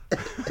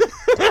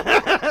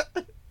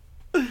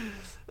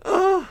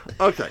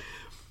 Okay.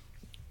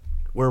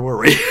 Where were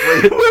we?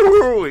 Where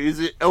were we?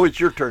 It's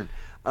your turn.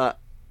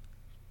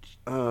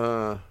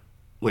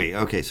 Wait,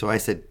 okay, so I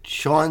said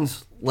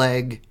Sean's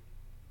leg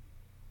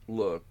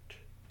Looked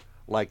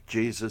like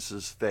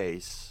Jesus's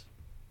face,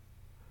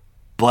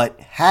 but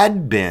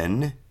had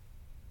been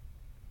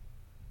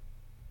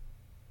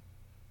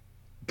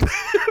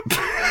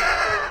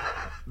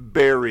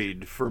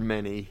buried for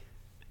many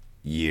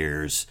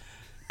years.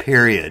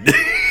 Period.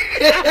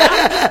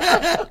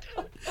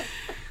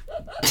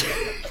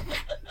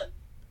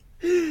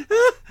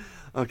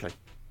 Okay.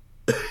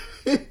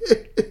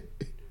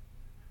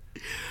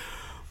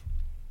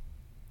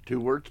 2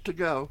 words to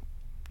go.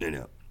 You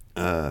know.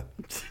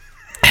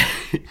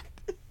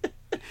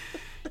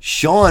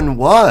 Sean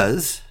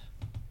was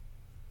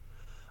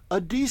A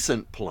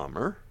decent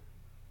plumber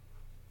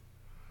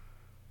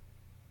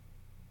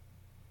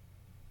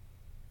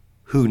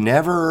who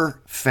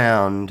never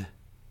found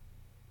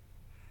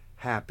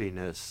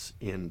happiness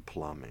in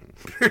plumbing.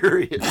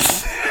 Period.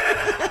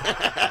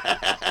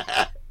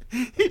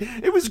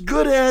 He was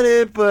good at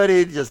it, but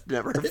he just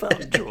never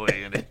found joy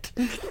in it.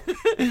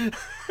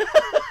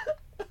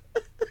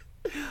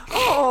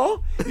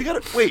 Oh, you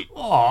gotta wait.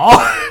 Oh,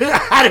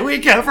 how do we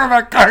go from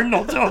a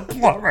cardinal to a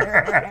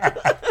plumber?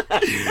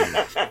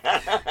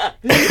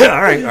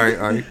 all right.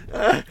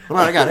 Come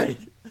on, I got it.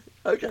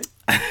 Okay.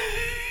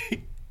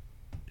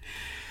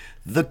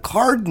 The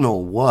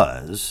cardinal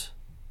was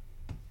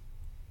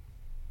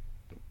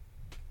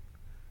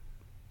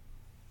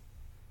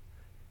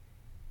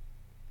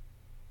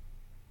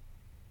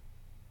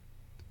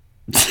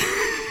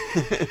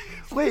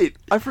Wait,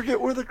 I forget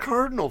where the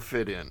cardinal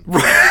fit in.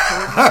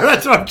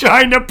 That's what I'm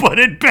trying to put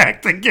it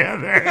back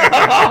together.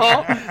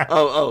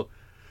 Oh.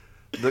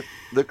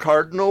 The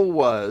cardinal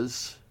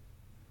was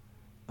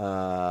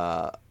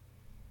in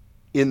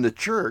the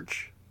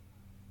church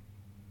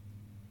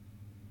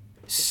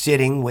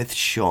sitting with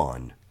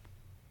Sean.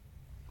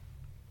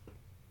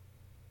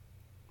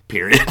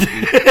 Period.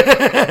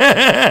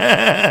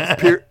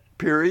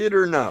 Period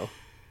or no?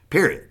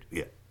 Period.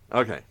 Yeah.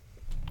 Okay.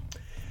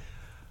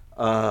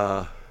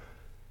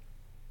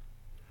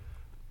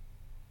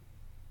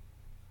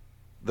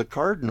 The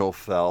cardinal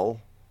fell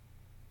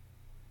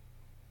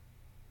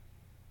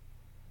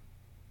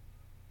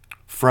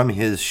from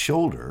his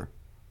shoulder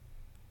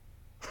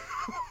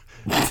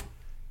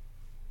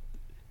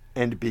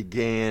and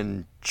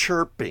began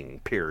chirping,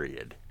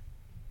 period.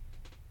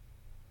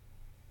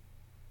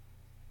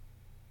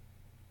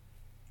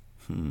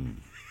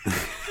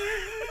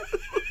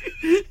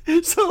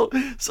 So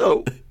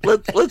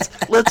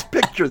let's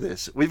picture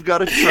this. We've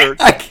got a church.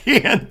 I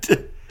can't.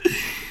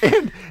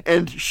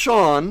 And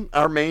Sean,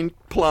 our main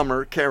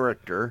plumber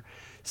character,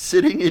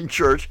 sitting in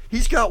church.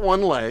 He's got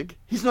one leg.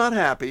 He's not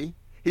happy.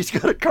 He's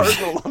got a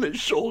cardinal on his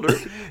shoulder,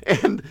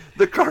 and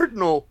the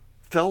cardinal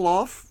fell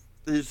off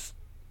his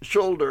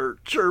shoulder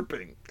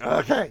chirping.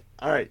 Okay.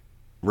 All right.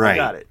 Right.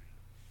 Got it.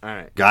 All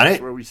right. Got That's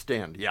it? where we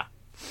stand. Yeah.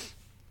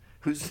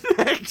 Who's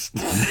next?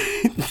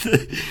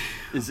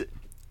 Is it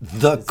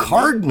The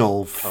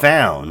cardinal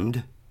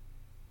found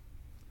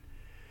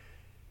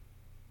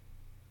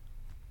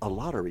a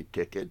lottery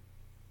ticket?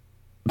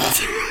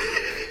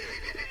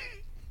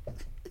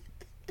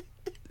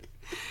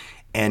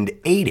 and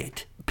ate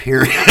it.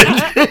 Period.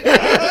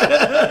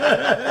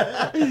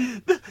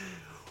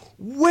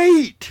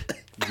 Wait!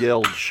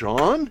 Yelled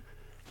Sean.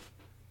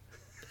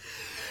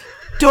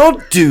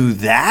 Don't do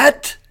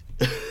that.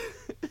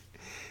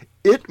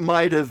 It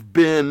might have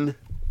been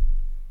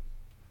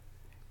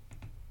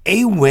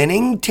A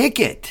winning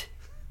ticket.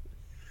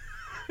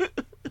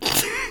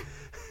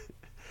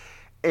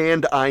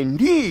 and I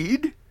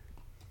need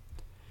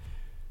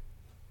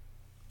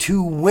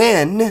To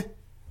win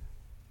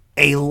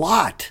a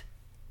lot.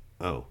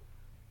 Oh.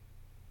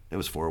 It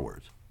was 4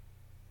 words.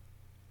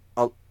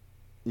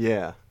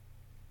 yeah.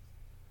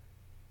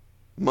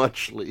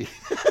 Muchly.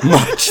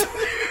 Much.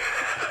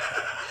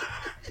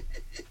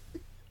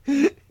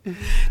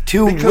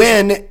 To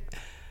win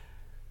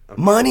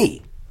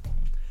money.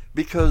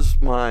 Because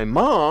my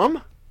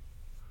mom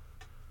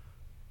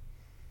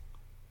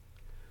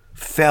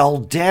fell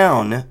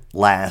down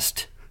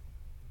last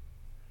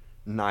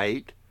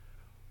night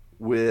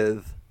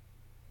with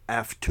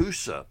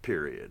Aftusa,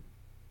 period.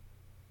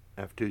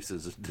 Aftusa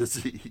is a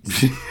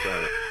disease.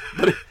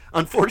 But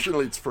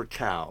unfortunately, it's for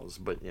cows.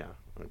 But yeah,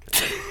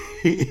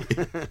 okay.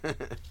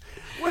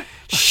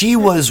 She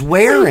was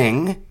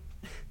wearing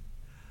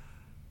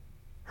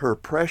her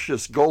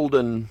precious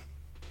golden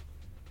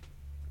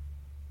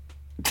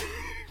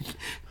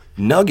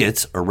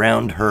nuggets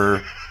around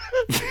her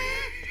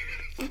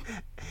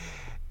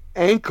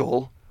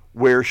ankle,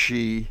 where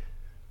she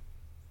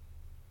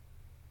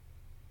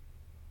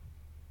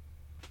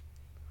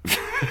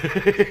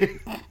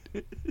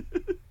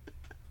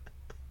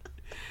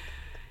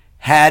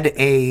had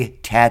a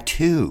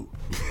tattoo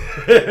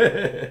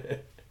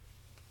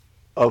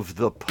of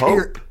the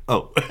Pope.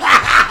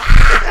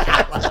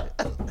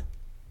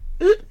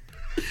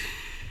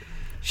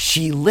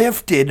 She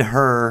lifted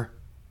her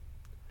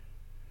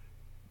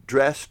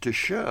dress to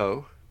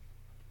show.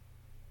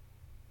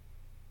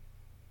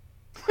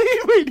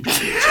 Wait.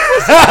 She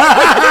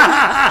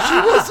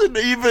wasn't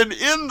even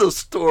in the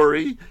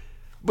story,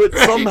 but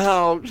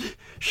somehow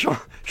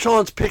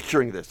Sean's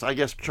picturing this. I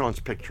guess Sean's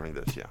picturing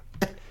this, yeah.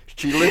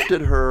 She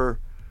lifted her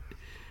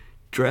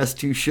dress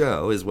to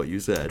show, is what you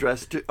said.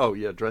 dress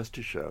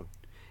to show.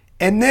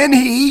 And then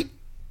he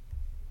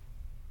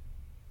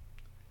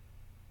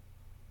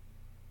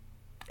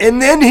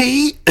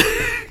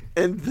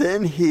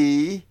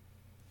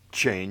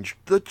changed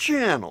the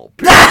channel.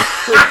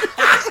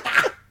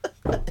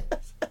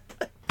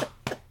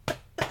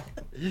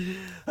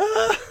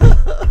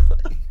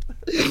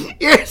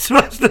 You're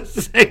supposed to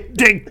say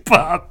Dick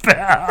Pop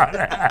out.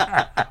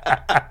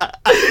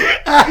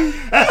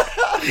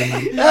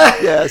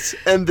 Yes,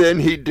 and then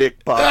he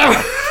dick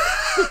popped.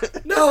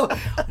 No,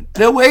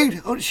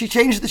 wait. Oh, she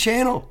changed the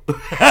channel. The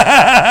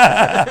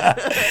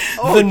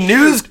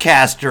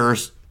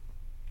newscasters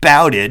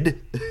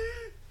spouted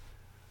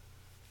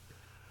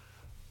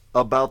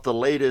about the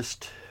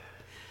latest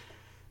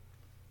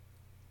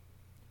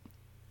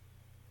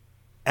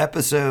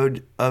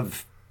episode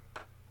of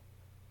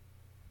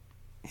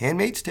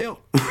Handmaid's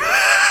Tale.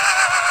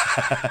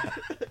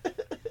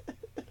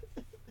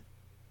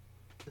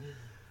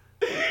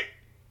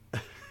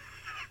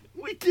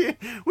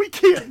 We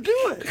can't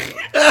do it.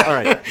 All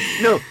right.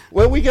 No,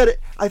 well, we got to,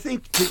 I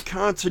think to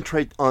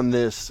concentrate on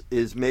this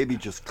is maybe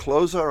just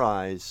close our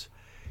eyes,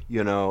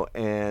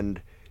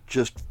 and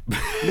just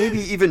maybe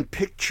even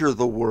picture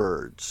the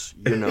words,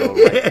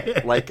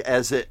 like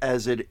as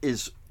it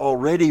is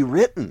already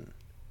written,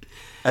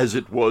 as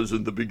it was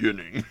in the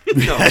beginning.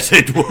 As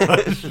it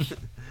was.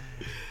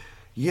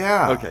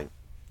 Yeah. Okay.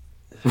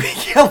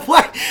 Yeah,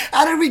 what?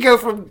 How did we go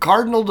from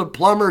cardinal to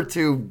plumber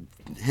to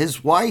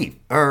his wife,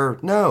 or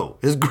no,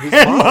 his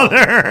grandmother,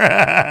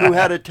 who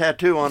had a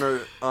tattoo on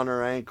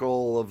her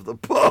ankle of the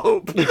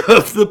Pope,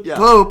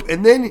 Pope,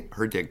 and then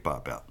her dick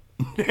pop out.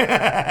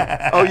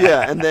 Oh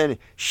yeah, and then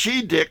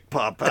she dick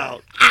pop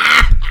out.